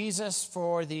by Jesus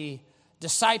for the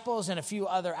disciples and a few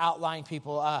other outlying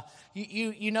people.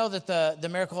 You know that the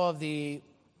miracle of the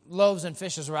loaves and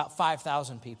fishes were about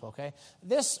 5,000 people, okay?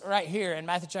 This right here in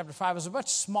Matthew chapter 5 was a much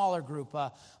smaller group,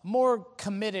 more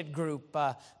committed group,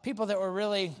 people that were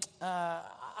really, I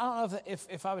don't know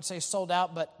if I would say sold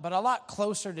out, but a lot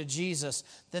closer to Jesus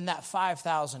than that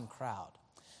 5,000 crowd.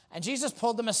 And Jesus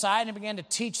pulled them aside and began to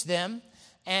teach them,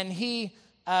 and he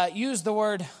used the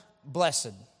word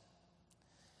blessed.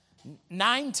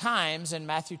 9 times in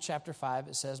Matthew chapter 5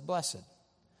 it says blessed.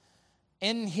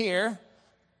 In here,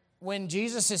 when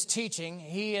Jesus is teaching,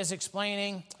 he is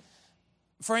explaining,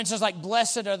 for instance, like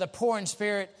blessed are the poor in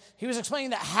spirit. He was explaining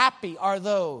that happy are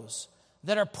those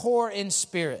that are poor in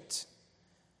spirit,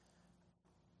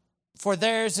 for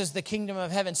theirs is the kingdom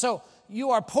of heaven. So you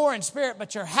are poor in spirit,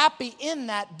 but you're happy in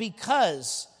that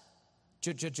because,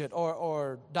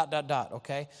 or ...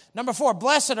 okay? Number 4,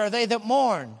 blessed are they that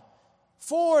mourn,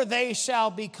 for they shall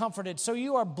be comforted. So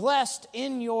you are blessed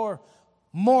in your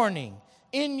mourning,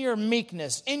 in your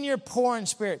meekness, in your poor in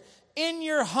spirit, in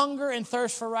your hunger and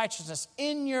thirst for righteousness,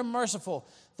 in your merciful,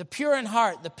 the pure in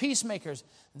heart, the peacemakers,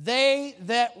 they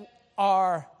that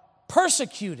are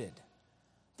persecuted.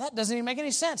 That doesn't even make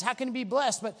any sense. How can you be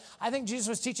blessed? But I think Jesus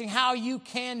was teaching how you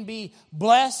can be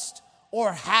blessed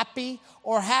or happy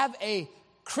or have a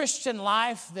Christian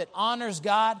life that honors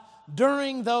God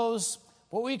during those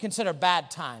what we consider bad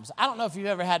times. I don't know if you've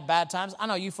ever had bad times. I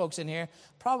know you folks in here,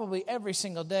 probably every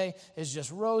single day is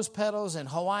just rose petals and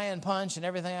Hawaiian punch and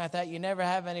everything like that. You never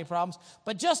have any problems.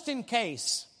 But just in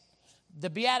case The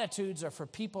Beatitudes are for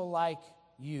people like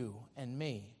you and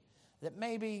me, that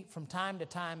maybe from time to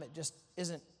time it just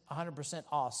isn't 100%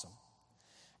 awesome.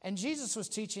 And Jesus was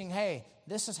teaching, hey,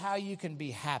 this is how you can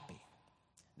be happy.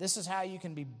 This is how you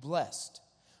can be blessed.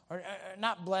 Or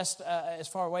not blessed as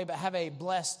far away, but have a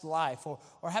blessed life, or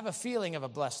have a feeling of a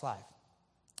blessed life.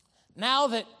 Now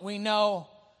that we know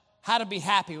how to be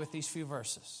happy with these few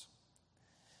verses,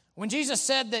 when Jesus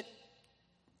said that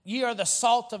ye are the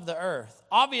salt of the earth,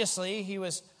 obviously he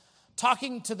was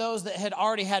talking to those that had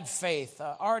already had faith,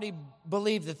 already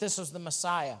believed that this was the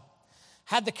Messiah,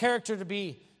 had the character to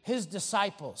be his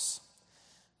disciples.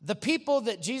 The people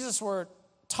that Jesus were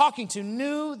talking to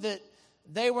knew that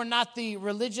they were not the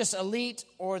religious elite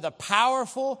or the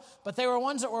powerful, but they were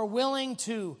ones that were willing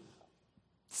to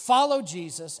follow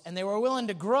Jesus, and they were willing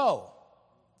to grow.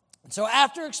 And so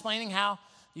after explaining how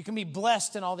you can be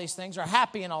blessed in all these things or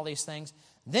happy in all these things,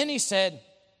 then he said,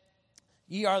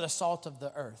 ye are the salt of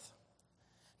the earth.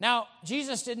 Now,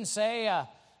 Jesus didn't say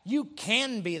you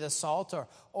can be the salt,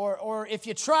 or if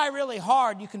you try really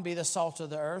hard, you can be the salt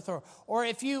of the earth, or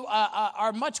if you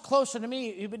are much closer to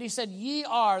me, but he said, ye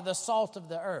are the salt of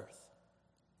the earth.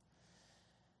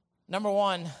 Number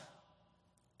one,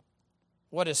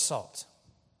 what is salt?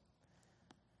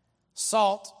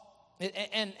 Salt,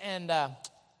 and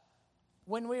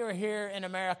when we were here in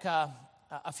America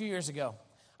a few years ago,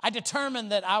 I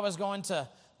determined that I was going to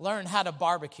learn how to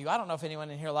barbecue. I don't know if anyone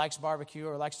in here likes barbecue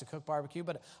or likes to cook barbecue,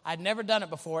 but I'd never done it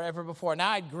ever before. Now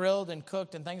I'd grilled and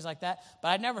cooked and things like that, but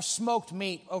I'd never smoked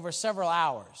meat over several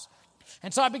hours.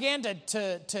 And so I began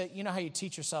to you know how you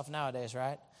teach yourself nowadays,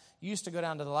 right? You used to go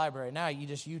down to the library. Now you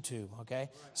just YouTube, okay?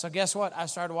 So guess what? I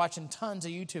started watching tons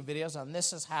of YouTube videos on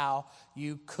this is how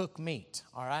you cook meat,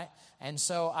 all right? And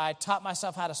so I taught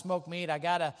myself how to smoke meat. I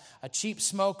got a cheap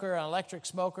smoker, an electric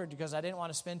smoker, because I didn't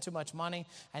want to spend too much money.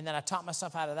 And then I taught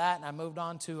myself how to that, and I moved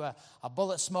on to a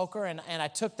bullet smoker, and I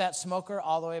took that smoker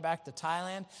all the way back to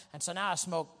Thailand. And so now I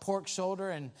smoke pork shoulder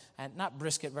and not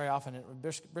brisket very often.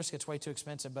 Brisket's way too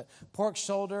expensive, but pork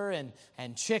shoulder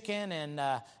and chicken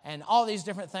and all these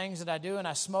different things that I do, and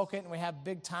I smoke it, and we have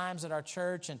big times at our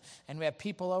church, and we have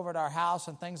people over at our house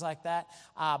and things like that.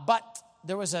 But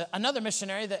there was another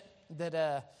missionary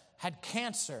that had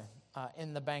cancer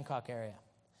in the Bangkok area.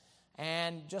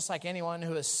 And just like anyone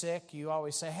who is sick, you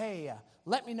always say, hey,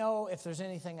 let me know if there's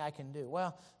anything I can do.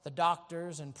 Well, the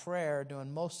doctors and prayer are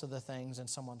doing most of the things in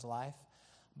someone's life.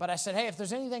 But I said, hey, if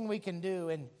there's anything we can do,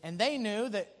 and they knew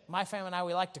that my family and I,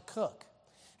 we like to cook.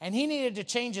 And he needed to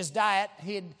change his diet.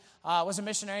 He was a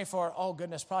missionary for,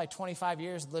 probably 25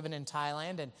 years living in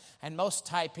Thailand. And most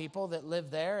Thai people that live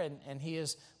there, and he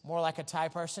is more like a Thai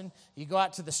person, you go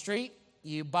out to the street,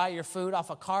 you buy your food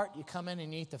off a cart, you come in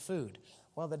and you eat the food.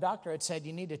 Well, the doctor had said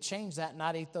you need to change that and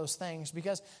not eat those things,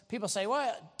 because people say,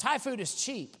 well, Thai food is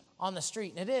cheap on the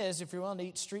street. And it is if you're willing to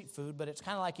eat street food, but it's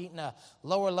kind of like eating a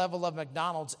lower level of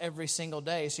McDonald's every single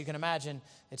day. So you can imagine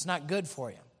it's not good for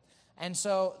you. And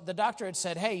so the doctor had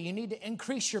said, hey, you need to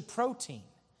increase your protein.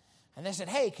 And they said,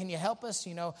 hey, can you help us?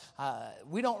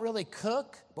 We don't really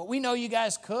cook, but we know you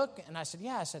guys cook. And I said,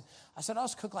 yeah. I said, I'll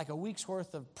just cook like a week's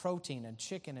worth of protein and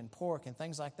chicken and pork and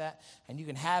things like that. And you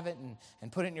can have it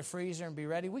and put it in your freezer and be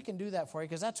ready. We can do that for you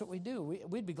because that's what we do.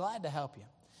 We'd be glad to help you.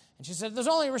 And she said, there's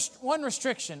only one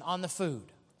restriction on the food.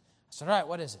 I said, all right,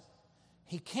 what is it?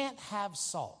 He can't have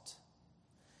salt.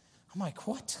 I'm like,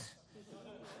 what?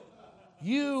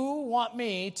 You want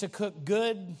me to cook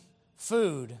good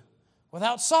food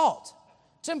without salt?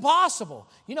 It's impossible.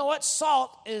 You know what?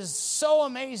 Salt is so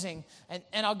amazing.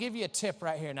 And I'll give you a tip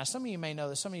right here. Now, some of you may know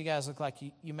this. Some of you guys look like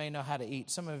you may know how to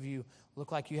eat. Some of you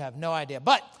look like you have no idea.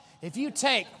 But if you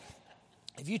take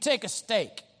a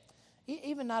steak,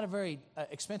 even not a very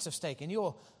expensive steak, and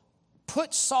you'll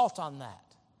put salt on that,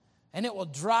 and it will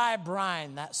dry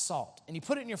brine that salt. And you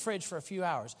put it in your fridge for a few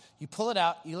hours. You pull it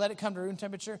out, you let it come to room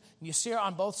temperature, and you sear it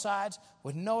on both sides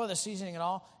with no other seasoning at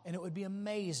all, and it would be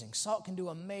amazing. Salt can do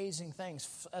amazing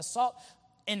things. Salt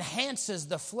enhances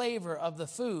the flavor of the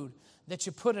food that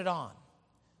you put it on.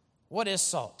 What is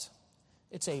salt?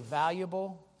 It's a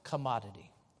valuable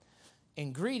commodity.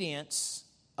 Ingredients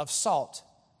of salt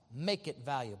make it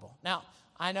valuable. Now,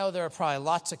 I know there are probably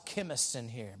lots of chemists in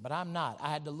here, but I'm not. I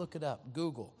had to look it up,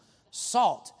 Google.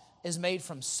 Salt is made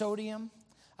from sodium,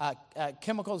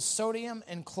 chemicals sodium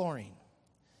and chlorine.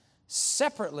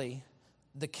 Separately,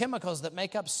 the chemicals that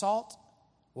make up salt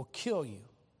will kill you.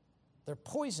 They're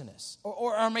poisonous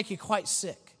or make you quite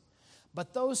sick.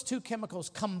 But those two chemicals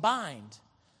combined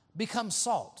become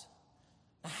salt.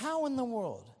 Now, how in the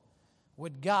world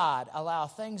would God allow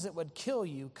things that would kill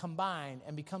you combine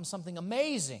and become something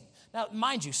amazing? Now,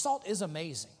 mind you, salt is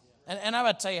amazing. And I'm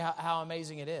about to tell you how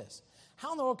amazing it is.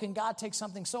 How in the world can God take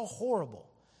something so horrible,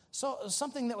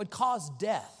 something that would cause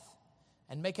death,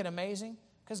 and make it amazing?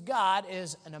 Because God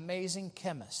is an amazing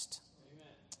chemist. Amen.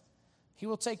 He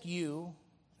will take you,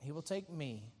 He will take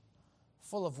me,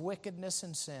 full of wickedness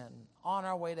and sin, on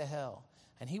our way to hell.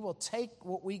 And He will take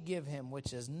what we give Him,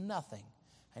 which is nothing,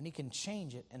 and He can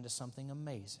change it into something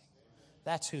amazing.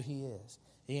 That's who He is.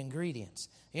 The ingredients.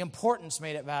 The importance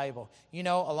made it valuable. You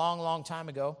know, a long, long time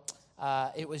ago,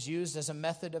 it was used as a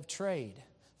method of trade.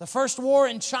 The first war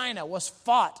in China was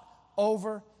fought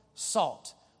over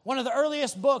salt. One of the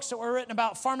earliest books that were written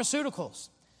about pharmaceuticals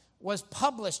was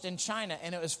published in China,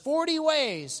 and it was 40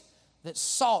 ways that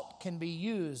salt can be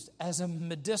used as a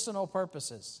medicinal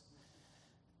purposes.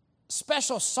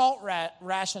 Special salt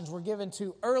rations were given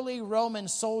to early Roman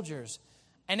soldiers,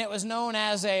 and it was known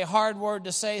as a hard word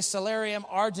to say, salarium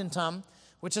argentum,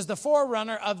 which is the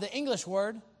forerunner of the English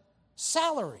word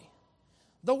salary.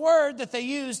 The word that they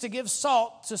used to give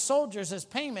salt to soldiers as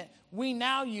payment, we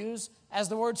now use as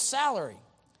the word salary.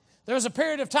 There was a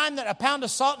period of time that a pound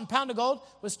of salt and a pound of gold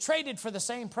was traded for the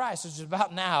same price, which is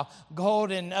about now.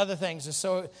 Gold and other things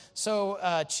are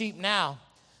so cheap now.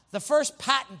 The first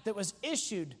patent that was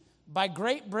issued by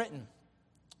Great Britain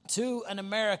to an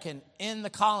American in the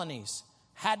colonies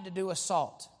had to do with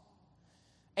salt.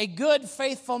 A good,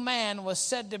 faithful man was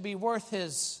said to be worth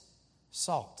his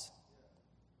salt.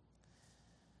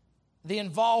 The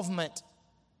involvement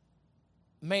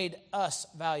made us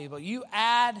valuable. You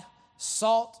add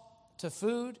salt to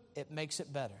food, it makes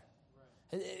it better.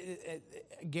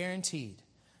 Guaranteed.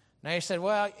 Now you said,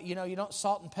 well, you know, you don't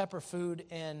salt and pepper food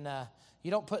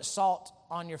you don't put salt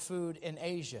on your food in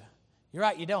Asia. You're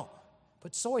right, you don't.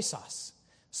 Put soy sauce.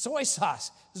 Soy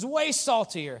sauce is way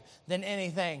saltier than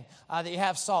anything that you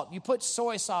have salt. You put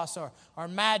soy sauce or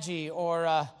Maggi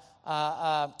or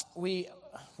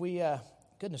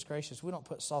goodness gracious, we don't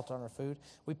put salt on our food.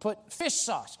 We put fish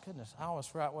sauce. Goodness, I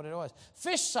almost forgot what it was.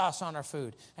 Fish sauce on our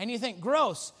food. And you think,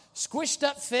 gross, squished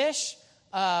up fish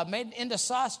made into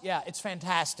sauce? Yeah, it's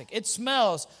fantastic. It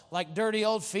smells like dirty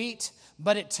old feet,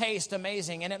 but it tastes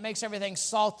amazing, and it makes everything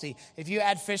salty if you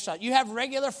add fish sauce. You have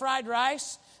regular fried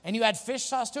rice, and you add fish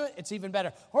sauce to it, it's even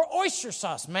better. Or oyster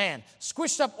sauce, man.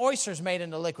 Squished up oysters made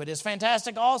into liquid is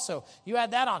fantastic also. You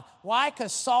add that on. Why?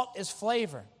 Because salt is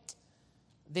flavor.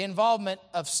 The involvement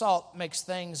of salt makes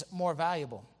things more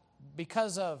valuable.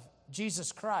 Because of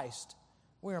Jesus Christ,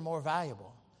 we are more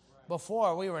valuable.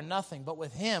 Before, we were nothing, but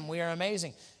with Him, we are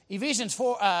amazing. Ephesians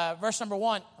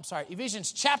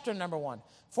chapter number 1,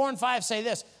 4 and 5 say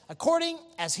this: according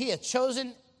as He hath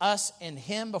chosen us in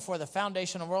Him before the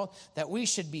foundation of the world, that we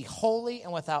should be holy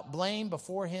and without blame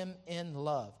before Him in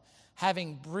love,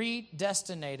 having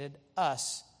predestinated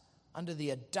us under the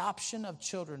adoption of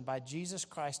children by Jesus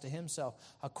Christ to Himself,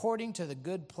 according to the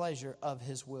good pleasure of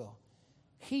His will.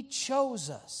 He chose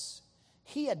us.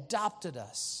 He adopted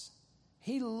us.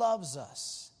 He loves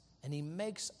us. And He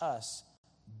makes us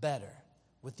better.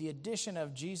 With the addition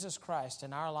of Jesus Christ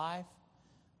in our life,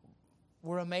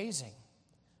 we're amazing.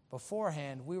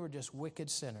 Beforehand, we were just wicked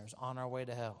sinners on our way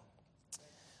to hell.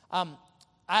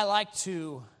 I like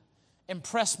to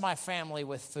impress my family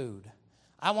with food.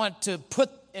 I want to put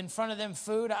in front of them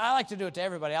food. I like to do it to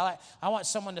everybody. I want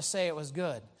someone to say it was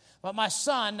good. But my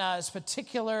son is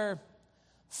particular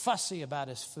fussy about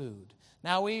his food.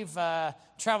 Now, we've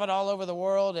traveled all over the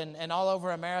world and all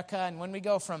over America. And when we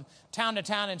go from town to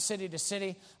town and city to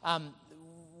city,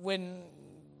 when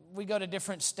we go to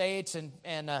different states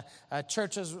and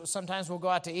churches, sometimes we'll go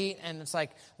out to eat, and it's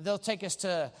like they'll take us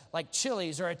to like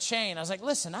Chili's or a chain. I was like,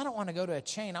 listen, I don't want to go to a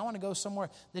chain. I want to go somewhere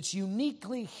that's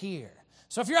uniquely here.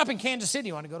 So if you're up in Kansas City,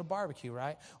 you want to go to barbecue,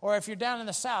 right? Or if you're down in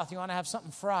the South, you want to have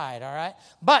something fried, all right?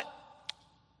 But,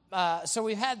 so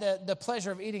we've had the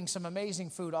pleasure of eating some amazing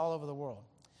food all over the world.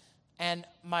 And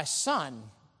my son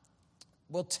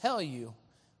will tell you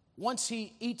once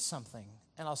he eats something,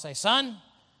 and I'll say, son,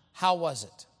 how was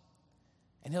it?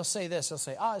 And he'll say this, he'll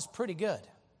say, it's pretty good.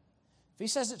 If he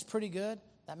says it's pretty good,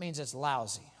 that means it's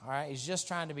lousy, all right? He's just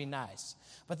trying to be nice.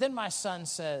 But then my son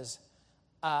says,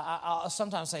 I'll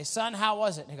sometimes say, son, how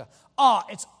was it? And he goes,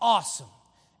 it's awesome.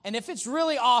 And if it's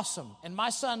really awesome, and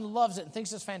my son loves it and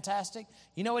thinks it's fantastic,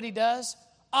 you know what he does?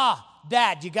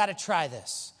 Dad, you got to try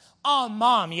this.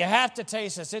 Mom, you have to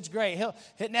taste this. It's great.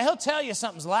 He'll tell you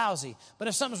something's lousy, but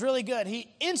if something's really good,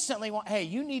 he instantly hey,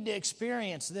 you need to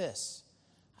experience this.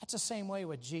 That's the same way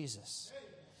with Jesus.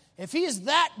 If he is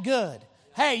that good,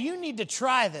 hey, you need to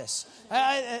try this.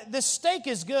 This steak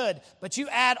is good, but you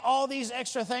add all these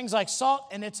extra things like salt,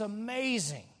 and it's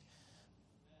amazing.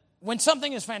 When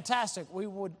something is fantastic, we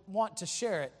would want to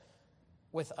share it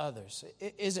with others?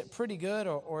 Is it pretty good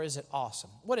or is it awesome?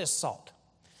 What is salt?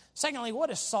 Secondly, what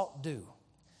does salt do?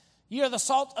 You are the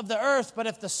salt of the earth, but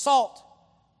if the salt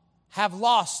have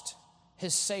lost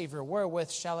his savor,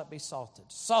 wherewith shall it be salted?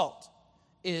 Salt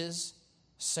is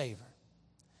savor.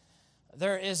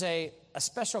 There is a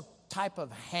special type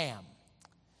of ham,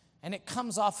 and it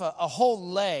comes off a whole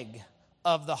leg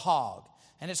of the hog.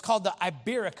 And it's called the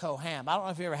Iberico ham. I don't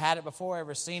know if you ever had it before,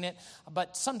 ever seen it,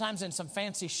 but sometimes in some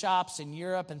fancy shops in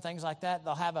Europe and things like that,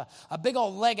 they'll have a big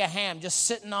old leg of ham just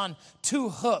sitting on two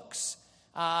hooks,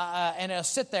 and it'll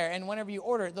sit there. And whenever you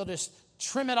order it, they'll just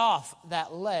trim it off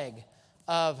that leg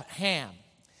of ham.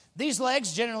 These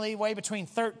legs generally weigh between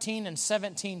 13 and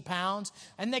 17 pounds,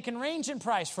 and they can range in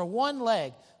price for one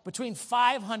leg between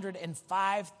 $500 and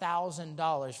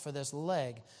 $5,000 for this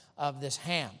leg of this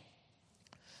ham.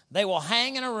 They will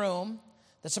hang in a room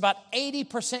that's about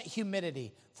 80%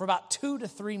 humidity for about 2 to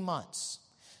 3 months.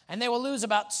 And they will lose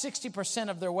about 60%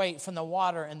 of their weight from the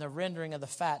water and the rendering of the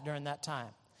fat during that time.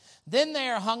 Then they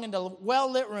are hung into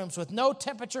well-lit rooms with no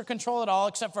temperature control at all,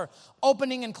 except for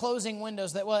opening and closing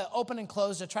windows that will open and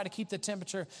close to try to keep the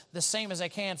temperature the same as they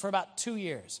can for about 2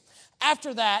 years.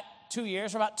 After that 2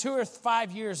 years, or about 2 or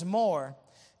 5 years more,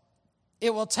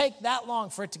 it will take that long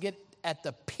for it to get at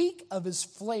the peak of its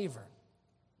flavor.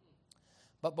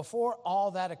 But before all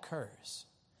that occurs,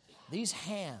 these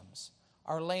hams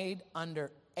are laid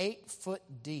under 8 foot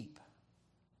deep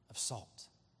of salt.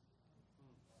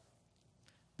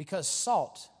 Because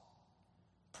salt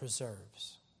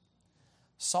preserves.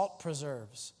 Salt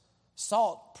preserves.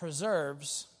 Salt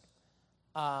preserves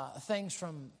things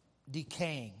from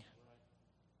decaying.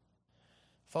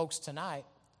 Folks, tonight,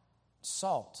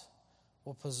 salt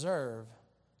will preserve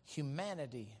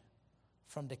humanity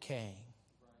from decaying.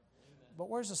 But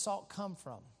where does the salt come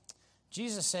from?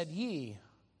 Jesus said, ye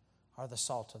are the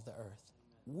salt of the earth.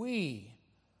 We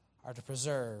are to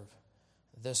preserve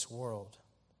this world.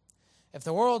 If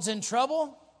the world's in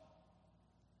trouble,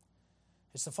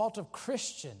 it's the fault of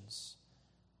Christians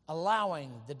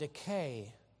allowing the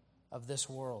decay of this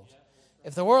world.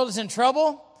 If the world is in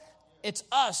trouble, it's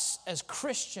us as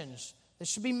Christians that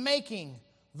should be making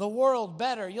the world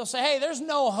better. You'll say, hey, there's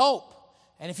no hope.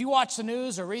 And if you watch the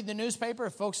news or read the newspaper,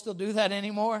 if folks still do that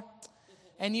anymore,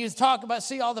 and you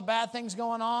see all the bad things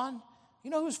going on, you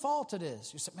know whose fault it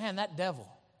is. You say, man, that devil.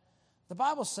 The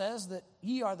Bible says that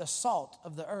ye are the salt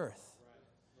of the earth.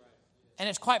 And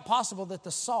it's quite possible that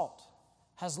the salt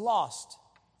has lost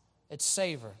its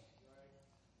savor.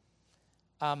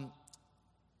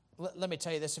 Let me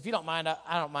tell you this. If you don't mind,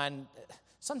 I don't mind.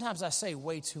 Sometimes I say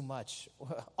way too much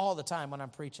all the time when I'm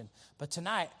preaching. But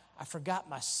tonight, I forgot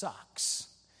my socks.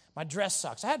 My dress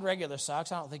socks. I had regular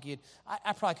socks. I don't think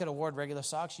I probably could have worn regular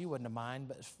socks. You wouldn't have mind,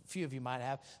 but a few of you might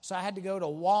have. So I had to go to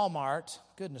Walmart.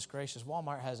 Goodness gracious,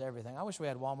 Walmart has everything. I wish we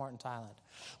had Walmart in Thailand.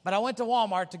 But I went to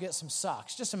Walmart to get some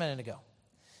socks just a minute ago.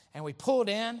 And we pulled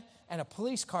in, and a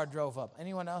police car drove up.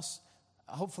 Anyone else?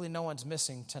 Hopefully no one's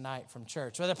missing tonight from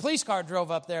church. Well, the police car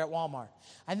drove up there at Walmart.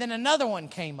 And then another one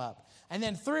came up. And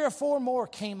then 3 or 4 more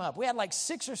came up. We had like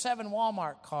 6 or 7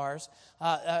 Walmart cars,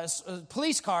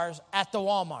 police cars at the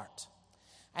Walmart.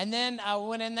 And then I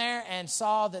went in there and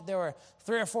saw that there were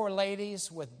 3 or 4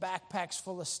 ladies with backpacks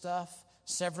full of stuff,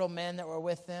 several men that were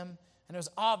with them. And it was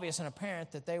obvious and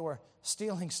apparent that they were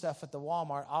stealing stuff at the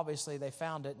Walmart. Obviously, they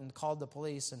found it and called the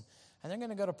police, and they're going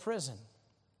to go to prison.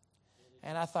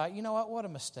 And I thought, you know what? What a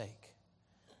mistake.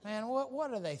 Man,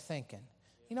 what are they thinking?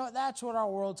 You know what? That's what our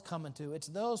world's coming to. It's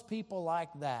those people like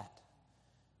that.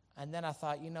 And then I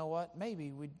thought, you know what?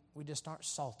 Maybe we just aren't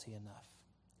salty enough.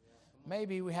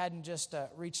 Maybe we hadn't just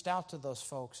reached out to those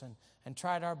folks and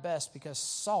tried our best, because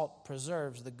salt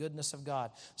preserves the goodness of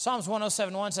God. Psalms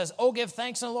 107:1 says, oh, give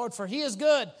thanks unto the Lord, for he is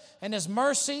good, and his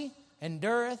mercy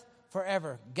endureth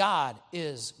forever. God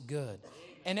is good,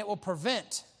 and it will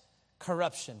prevent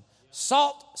corruption.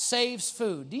 Salt saves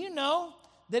food. Do you know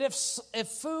that if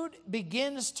food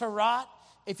begins to rot,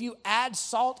 if you add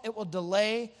salt, it will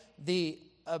delay the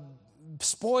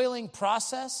spoiling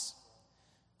process?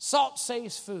 Salt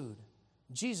saves food.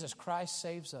 Jesus Christ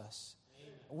saves us.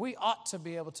 We ought to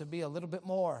be able to be a little bit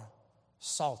more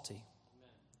salty.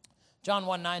 John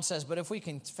 1:9 says, but if we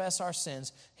confess our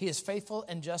sins, he is faithful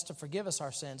and just to forgive us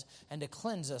our sins and to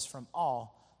cleanse us from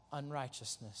all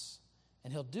unrighteousness.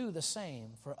 And he'll do the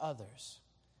same for others.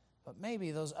 But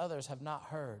maybe those others have not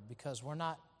heard because we're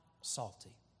not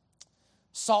salty.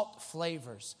 Salt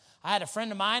flavors. I had a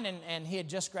friend of mine, and he had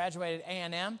just graduated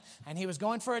A&M, and he was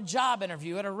going for a job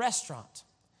interview at a restaurant.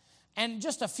 And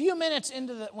just a few minutes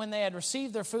when they had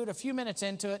received their food, a few minutes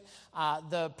into it,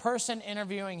 the person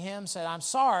interviewing him said, I'm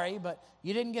sorry, but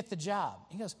you didn't get the job.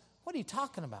 He goes, What are you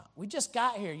talking about? We just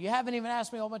got here. You haven't even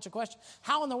asked me a whole bunch of questions.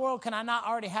 How in the world can I not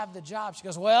already have the job? She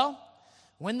goes, well,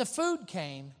 when the food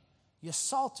came, you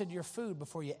salted your food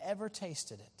before you ever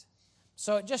tasted it.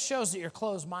 So it just shows that you're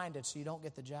closed-minded so you don't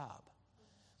get the job.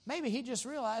 Maybe he just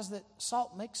realized that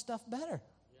salt makes stuff better.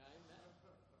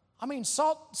 I mean,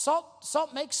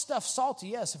 salt makes stuff salty,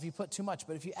 yes, if you put too much.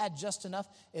 But if you add just enough,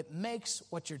 it makes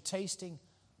what you're tasting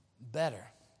better.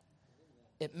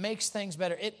 It makes things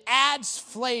better. It adds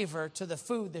flavor to the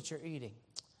food that you're eating.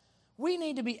 We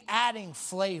need to be adding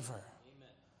flavor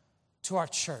to our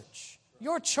church.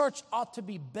 Your church ought to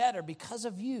be better because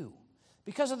of you,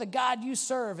 because of the God you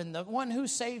serve and the one who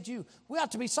saved you. We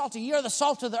ought to be salty. You're the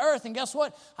salt of the earth. And guess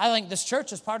what? I think this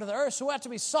church is part of the earth, so we have to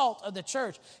be salt of the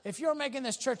church. If you're making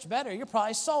this church better, you're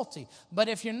probably salty. But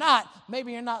if you're not,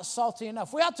 maybe you're not salty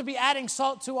enough. We ought to be adding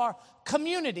salt to our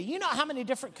community. You know how many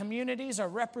different communities are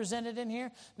represented in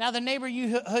here? Now, the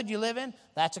neighborhood you live in,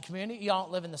 that's a community. You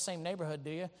don't live in the same neighborhood, do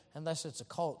you? Unless it's a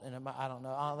cult, and I don't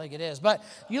know. I don't think it is. But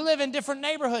you live in different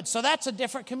neighborhoods, so that's a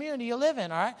different community you live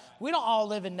in, all right? We don't all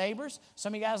live in neighbors.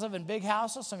 Some of you guys live in big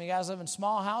houses. Some of you guys live in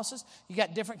small houses. You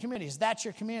got different communities. That's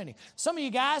your community. Some of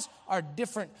you guys are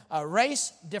different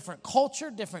race, different culture,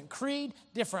 different creed,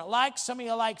 different likes. Some of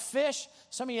you like fish.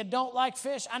 Some of you don't like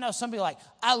fish. I know some people like,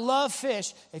 I love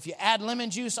fish. If you add lemon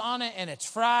juice on it and it's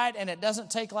fried and it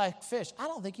doesn't taste like fish, I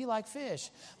don't think you like fish.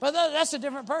 But that's a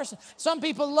different person. Some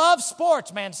people love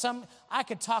sports, man. I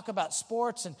could talk about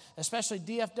sports, and especially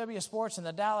DFW sports and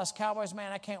the Dallas Cowboys.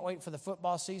 Man, I can't wait for the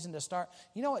football season to start.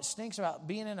 You know what stinks about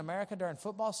being in America during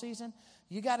football season?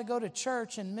 You got to go to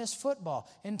church and miss football.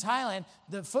 In Thailand,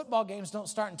 the football games don't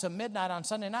start until midnight on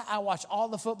Sunday night. I watch all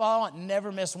the football I want,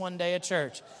 never miss one day of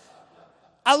church.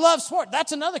 I love sport.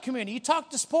 That's another community. You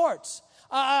talk to sports.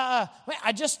 I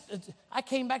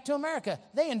came back to America.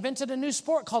 They invented a new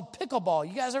sport called pickleball.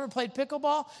 You guys ever played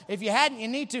pickleball? If you hadn't, you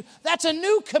need to. That's a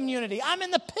new community. I'm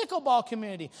in the pickleball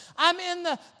community. I'm in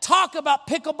the talk about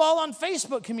pickleball on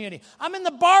Facebook community. I'm in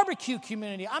the barbecue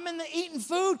community. I'm in the eating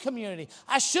food community.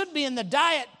 I should be in the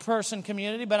diet person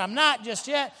community, but I'm not just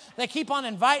yet. They keep on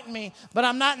inviting me, but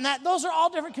I'm not in that. Those are all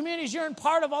different communities you're in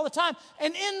part of all the time.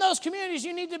 And in those communities,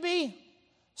 you need to be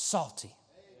salty.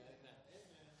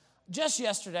 Just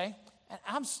yesterday,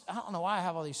 and I don't know why I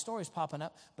have all these stories popping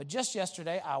up, but just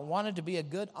yesterday, I wanted to be a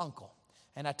good uncle.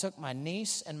 And I took my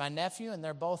niece and my nephew, and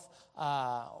they're both,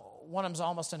 one of them's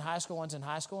almost in high school, one's in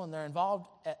high school, and they're involved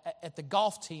at the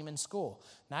golf team in school.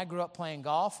 And I grew up playing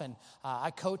golf, and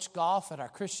I coached golf at our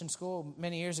Christian school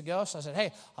many years ago. So I said,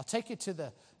 hey, I'll take you to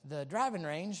the driving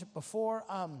range before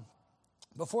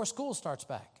school starts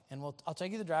back. And I'll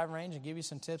take you to the driving range and give you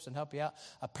some tips and help you out.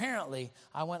 Apparently,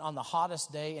 I went on the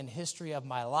hottest day in history of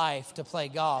my life to play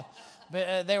golf.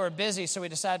 But they were busy, so we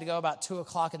decided to go about 2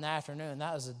 o'clock in the afternoon.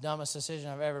 That was the dumbest decision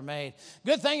I've ever made.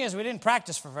 Good thing is we didn't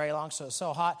practice for very long, so it was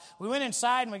so hot. We went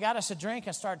inside and we got us a drink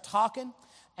and started talking.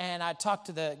 And I talked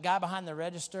to the guy behind the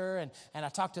register, and I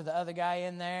talked to the other guy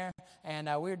in there. And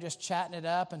we were just chatting it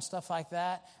up and stuff like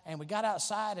that. And we got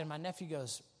outside, and my nephew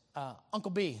goes,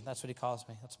 Uncle B, that's what he calls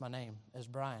me. That's my name, is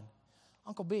Brian.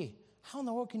 Uncle B, how in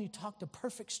the world can you talk to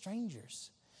perfect strangers?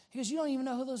 He goes, you don't even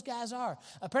know who those guys are.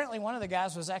 Apparently, one of the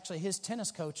guys was actually his tennis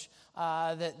coach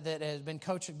that had been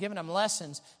giving him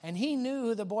lessons. And he knew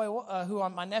who the boy, who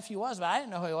my nephew was, but I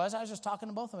didn't know who he was. I was just talking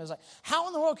to both of them. I was like, how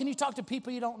in the world can you talk to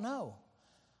people you don't know?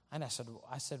 And I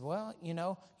said, well, you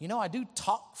know, I do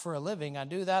talk for a living. I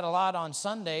do that a lot on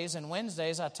Sundays and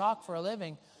Wednesdays. I talk for a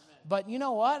living. But you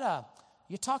know what?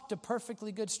 You talk to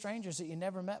perfectly good strangers that you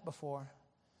never met before,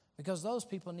 because those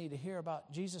people need to hear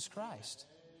about Jesus Christ.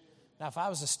 Now, if I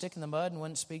was a stick in the mud and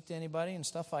wouldn't speak to anybody and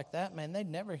stuff like that, man, they'd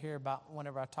never hear about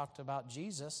whenever I talked about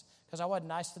Jesus, because I wasn't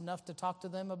nice enough to talk to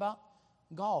them about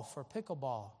golf or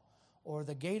pickleball or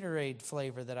the Gatorade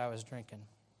flavor that I was drinking.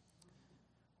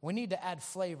 We need to add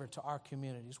flavor to our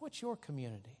communities. What's your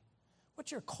community?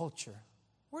 What's your culture?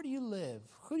 Where do you live?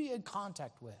 Who do you in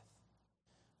contact with?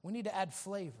 We need to add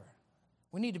flavor.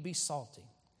 We need to be salty.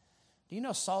 Do you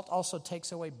know salt also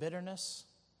takes away bitterness?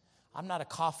 I'm not a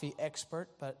coffee expert,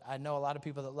 but I know a lot of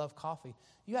people that love coffee.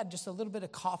 You add just a little bit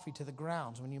of coffee to the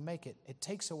grounds when you make it. It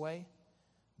takes away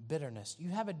bitterness. You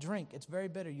have a drink, it's very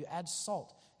bitter. You add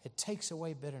salt, it takes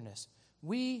away bitterness.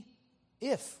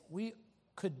 If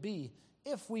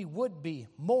we would be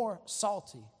more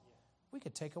salty, we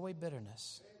could take away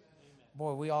bitterness.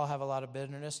 Boy, we all have a lot of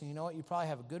bitterness, and you know what? You probably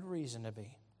have a good reason to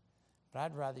be. But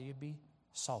I'd rather you be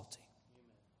salty.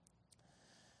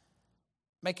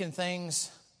 Making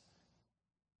things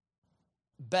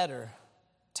better,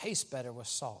 taste better with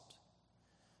salt.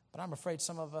 But I'm afraid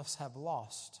some of us have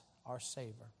lost our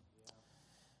savor.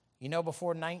 You know,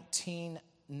 before 19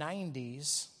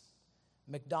 90s,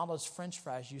 McDonald's French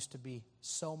fries used to be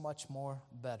so much more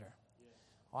better.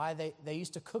 Why? They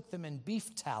used to cook them in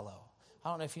beef tallow. I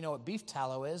don't know if you know what beef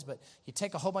tallow is, but you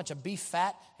take a whole bunch of beef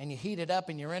fat and you heat it up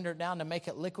and you render it down to make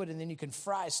it liquid, and then you can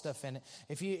fry stuff in it.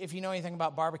 If you know anything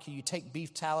about barbecue, you take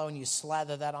beef tallow and you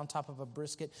slather that on top of a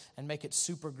brisket and make it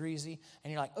super greasy,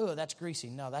 and you're like, oh, that's greasy.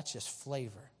 No, that's just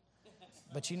flavor.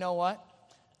 But you know what?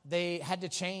 They had to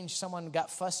change, someone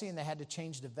got fussy and they had to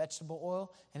change the vegetable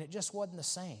oil, and it just wasn't the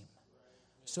same.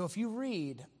 So if you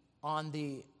read on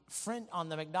the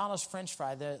McDonald's French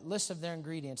fry, the list of their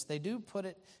ingredients, they do put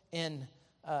it in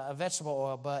a vegetable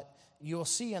oil, but you'll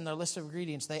see in their list of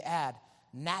ingredients, they add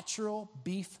natural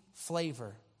beef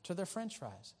flavor to their French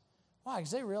fries. Why?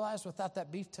 Because they realized without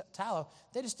that beef tallow,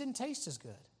 they just didn't taste as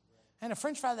good. And a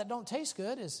French fry that don't taste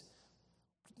good is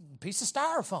a piece of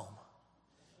styrofoam.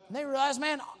 And they realized,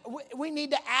 man, we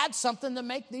need to add something to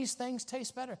make these things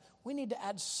taste better. We need to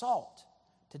add salt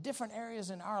to different areas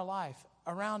in our life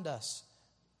around us.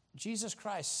 Jesus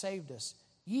Christ saved us.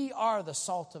 Ye are the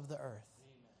salt of the earth.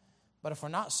 But if we're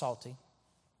not salty,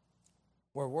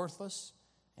 we're worthless.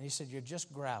 And he said, you're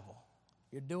just gravel.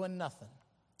 You're doing nothing.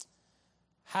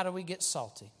 How do we get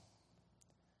salty?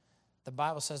 The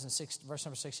Bible says in verse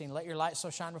number 16, let your light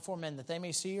so shine before men that they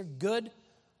may see your good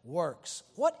works.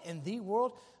 What in the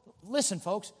world? Listen,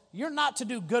 folks, you're not to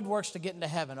do good works to get into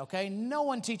heaven, okay? No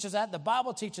one teaches that. The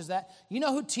Bible teaches that. You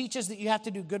know who teaches that you have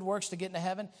to do good works to get into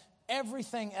heaven?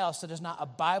 Everything else that is not a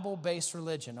Bible-based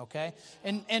religion, okay?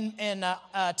 In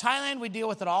Thailand, we deal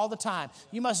with it all the time.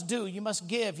 You must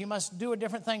give, you must do a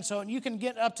different thing so you can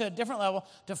get up to a different level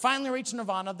to finally reach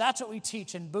nirvana. That's what we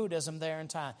teach in Buddhism there in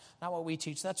Thailand. Not what we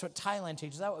teach. That's what Thailand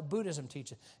teaches. That's what Buddhism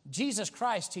teaches. Jesus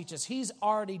Christ teaches. He's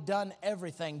already done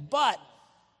everything. But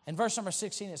in verse number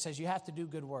 16, it says you have to do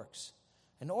good works.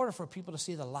 In order for people to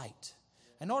see the light,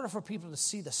 in order for people to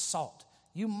see the salt,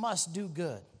 you must do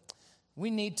good. We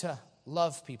need to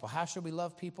love people. How should we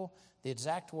love people? The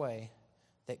exact way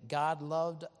that God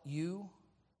loved you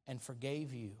and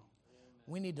forgave you.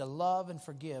 We need to love and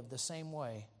forgive the same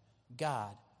way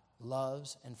God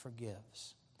loves and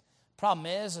forgives. Problem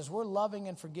is we're loving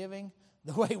and forgiving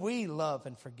the way we love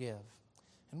and forgive.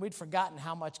 And we'd forgotten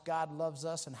how much God loves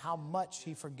us and how much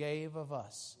he forgave of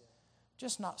us.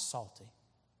 Just not salty.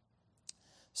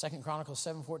 2 Chronicles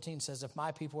 7:14 says, if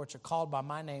my people which are called by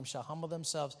my name shall humble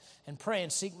themselves and pray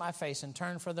and seek my face and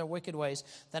turn from their wicked ways,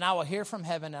 then I will hear from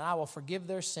heaven and I will forgive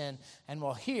their sin and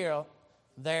will heal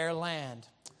their land.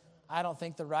 I don't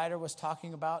think the writer was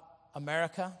talking about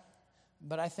America,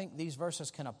 but I think these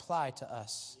verses can apply to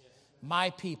us. My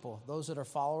people, those that are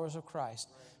followers of Christ,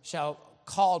 shall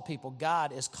call people.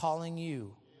 God is calling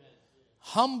you.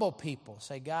 Humble people.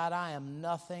 Say, God, I am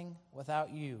nothing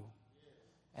without you.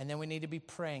 And then we need to be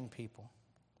praying people.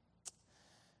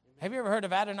 Have you ever heard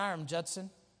of Adoniram Judson?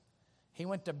 He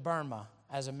went to Burma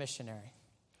as a missionary.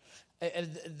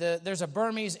 There's a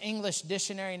Burmese English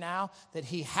dictionary now that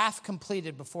he half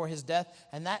completed before his death,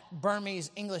 and that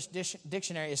Burmese English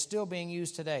dictionary is still being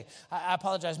used today. I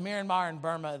apologize. Myanmar and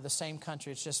Burma are the same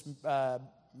country. It's just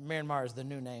Myanmar is the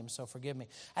new name, so forgive me.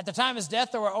 At the time of his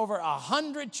death, there were over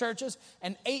 100 churches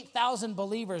and 8,000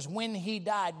 believers when he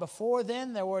died. Before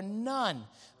then, there were none.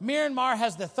 Myanmar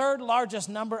has the third largest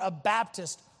number of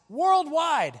Baptists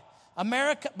worldwide.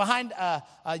 America, behind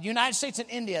United States and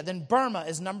India, then Burma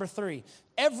is number 3.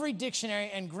 Every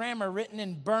dictionary and grammar written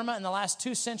in Burma in the last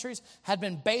 2 centuries had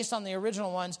been based on the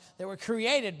original ones that were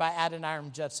created by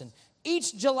Adoniram Judson.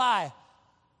 Each July,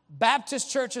 Baptist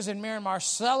churches in Myanmar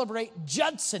celebrate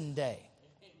Judson Day,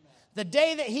 the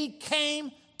day that he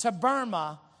came to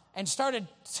Burma and started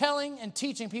telling and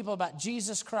teaching people about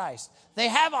Jesus Christ. They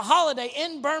have a holiday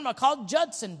in Burma called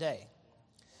Judson Day.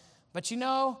 But you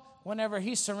know, whenever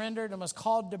he surrendered and was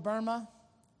called to Burma,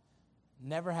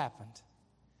 never happened.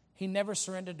 He never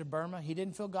surrendered to Burma. He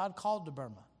didn't feel God called to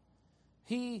Burma.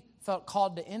 He felt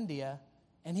called to India,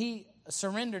 and he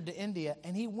surrendered to India,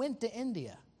 and he went to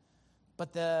India.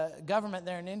 But the government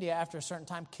there in India, after a certain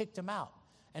time, kicked him out.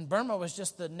 And Burma was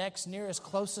just the next nearest,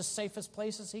 closest, safest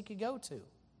places he could go to.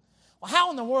 Well, how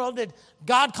in the world did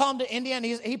God call him to India? And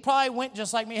he probably went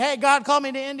just like me. Hey, God called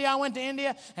me to India. I went to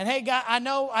India. And hey, God, I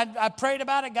know I prayed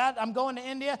about it. God, I'm going to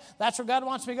India. That's where God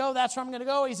wants me to go. That's where I'm going to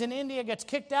go. He's in India, gets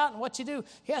kicked out. And what's he do?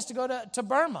 He has to go to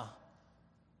Burma.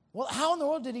 Well, how in the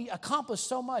world did he accomplish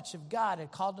so much if God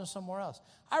had called him somewhere else?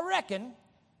 I reckon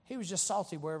he was just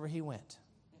salty wherever he went.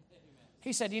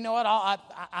 He said, you know what, I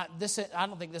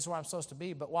don't think this is where I'm supposed to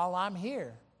be, but while I'm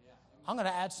here, I'm going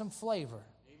to add some flavor.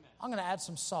 I'm going to add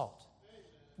some salt.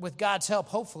 With God's help,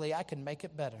 hopefully, I can make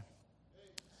it better.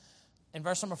 In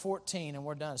verse number 14, and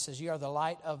we're done, it says, you are the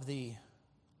light of the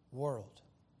world.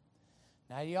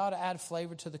 Now, you ought to add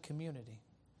flavor to the community.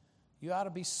 You ought to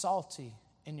be salty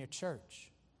in your church.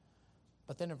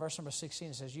 But then in verse number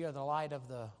 16, it says, you are the light of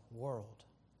the world.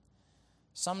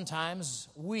 Sometimes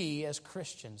we as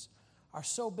Christians are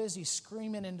so busy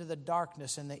screaming into the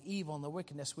darkness and the evil and the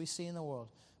wickedness we see in the world,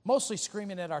 mostly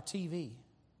screaming at our TV,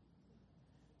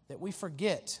 that we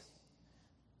forget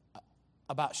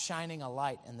about shining a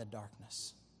light in the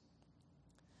darkness.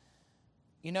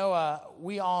 You know,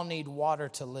 we all need water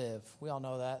to live. We all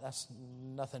know that. That's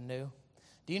nothing new.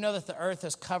 Do you know that the earth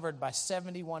is covered by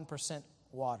 71%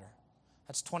 water?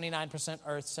 That's 29%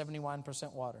 earth,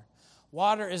 71% water.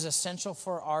 Water is essential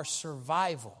for our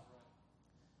survival.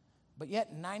 But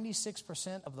yet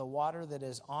 96% of the water that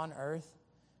is on earth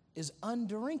is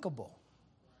undrinkable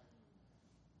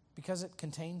because it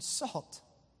contains salt.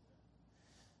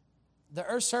 The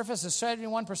earth's surface is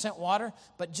 71% water,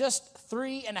 but just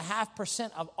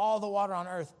 3.5% of all the water on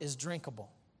earth is drinkable.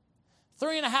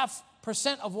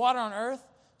 3.5% of water on earth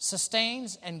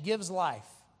sustains and gives life.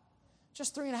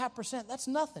 Just 3.5%, that's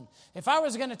nothing. If I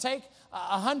was going to take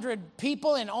 100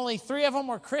 people and only 3 of them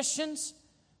were Christians,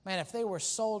 man, if they were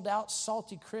sold out,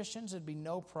 salty Christians, it'd be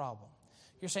no problem.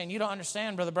 You're saying, you don't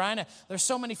understand, Brother Brian. There's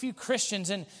so many few Christians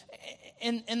in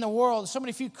the world, so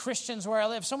many few Christians where I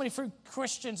live, so many few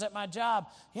Christians at my job.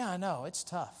 Yeah, I know, it's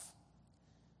tough.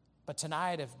 But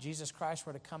tonight, if Jesus Christ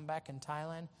were to come back in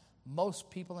Thailand,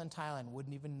 most people in Thailand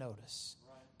wouldn't even notice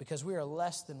because we are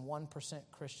less than 1%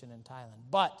 Christian in Thailand.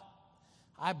 But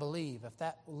I believe if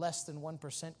that less than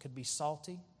 1% could be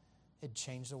salty, it'd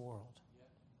change the world.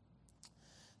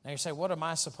 Now you say, what am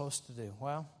I supposed to do?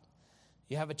 Well,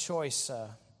 you have a choice.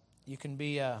 You can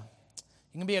be a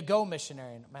go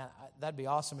missionary. Man, that'd be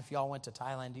awesome if y'all went to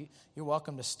Thailand. You're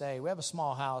welcome to stay. We have a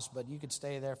small house, but you could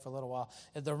stay there for a little while.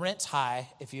 The rent's high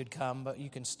if you'd come, but you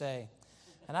can stay.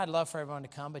 And I'd love for everyone to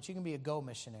come, but you can be a go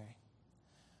missionary.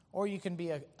 Or you can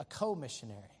be a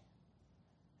co-missionary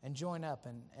and join up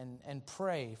and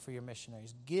pray for your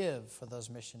missionaries. Give for those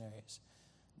missionaries.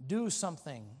 Do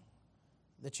something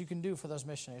that you can do for those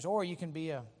missionaries. Or you can be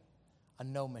a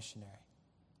no missionary.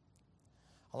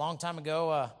 A long time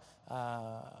ago,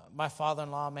 my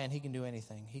father-in-law, man, he can do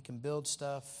anything. He can build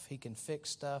stuff. He can fix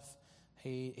stuff.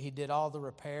 He did all the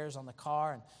repairs on the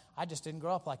car, and I just didn't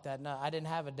grow up like that. No, I didn't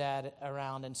have a dad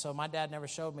around, and so my dad never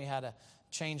showed me how to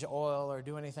change oil or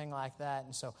do anything like that.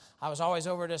 And so I was always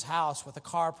over at his house with a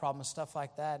car problem and stuff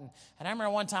like that. And I remember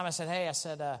one time I said, hey, I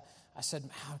said, oh,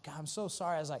 God, I'm so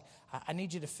sorry. I was like, I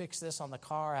need you to fix this on the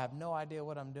car. I have no idea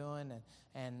what I'm doing.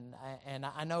 And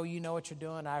I know you know what you're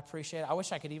doing. I appreciate it. I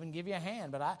wish I could even give you a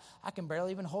hand, but I can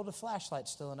barely even hold a flashlight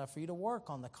still enough for you to work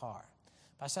on the car.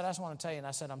 But I said, I just want to tell you. And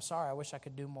I said, I'm sorry. I wish I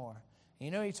could do more. And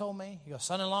you know what he told me? He goes,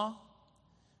 son-in-law,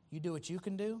 you do what you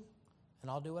can do,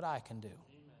 and I'll do what I can do.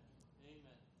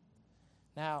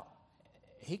 Now,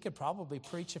 he could probably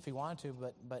preach if he wanted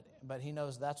to, but he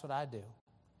knows that's what I do.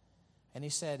 And he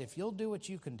said, if you'll do what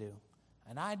you can do,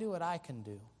 and I do what I can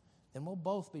do, then we'll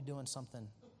both be doing something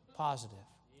positive.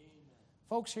 Amen.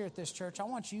 Folks here at this church, I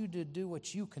want you to do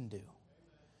what you can do.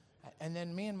 And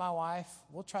then me and my wife,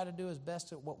 we'll try to do as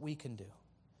best at what we can do.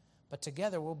 But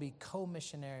together, we'll be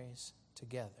co-missionaries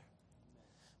together.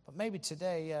 But maybe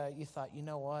today you thought, you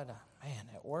know what, man,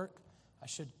 at work,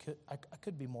 I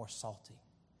could be more salty.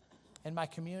 In my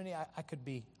community, I could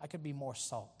be more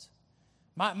salt.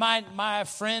 My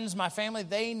friends, my family,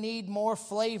 they need more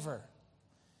flavor.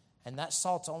 And that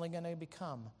salt's only going to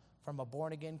become from a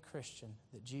born-again Christian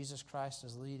that Jesus Christ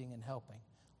is leading and helping.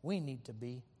 We need to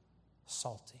be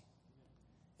salty.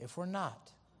 If we're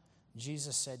not,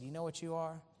 Jesus said, you know what you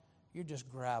are? You're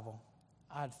just gravel.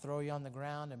 I'd throw you on the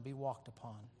ground and be walked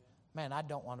upon. Man, I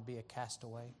don't want to be a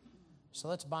castaway. So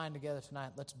let's bind together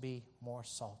tonight. Let's be more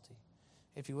salty.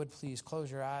 If you would, please close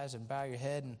your eyes and bow your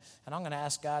head. And I'm going to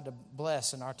ask God to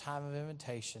bless in our time of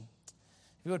invitation.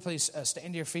 If you would, please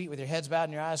stand to your feet with your heads bowed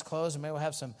and your eyes closed. And maybe we'll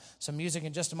have some music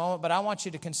in just a moment. But I want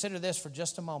you to consider this for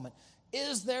just a moment.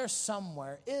 Is there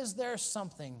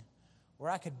something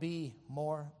where I could be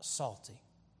more salty?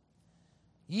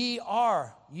 Ye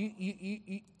are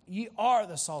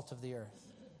the salt of the earth.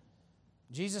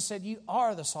 Jesus said, you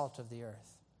are the salt of the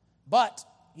earth. But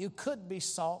you could be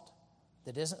salt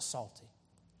that isn't salty.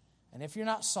 And if you're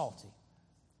not salty,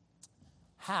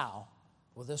 how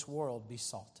will this world be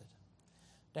salted?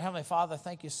 Dear Heavenly Father,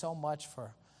 thank you so much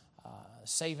for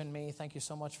saving me. Thank you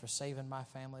so much for saving my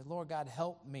family. Lord God,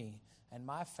 help me and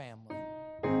my family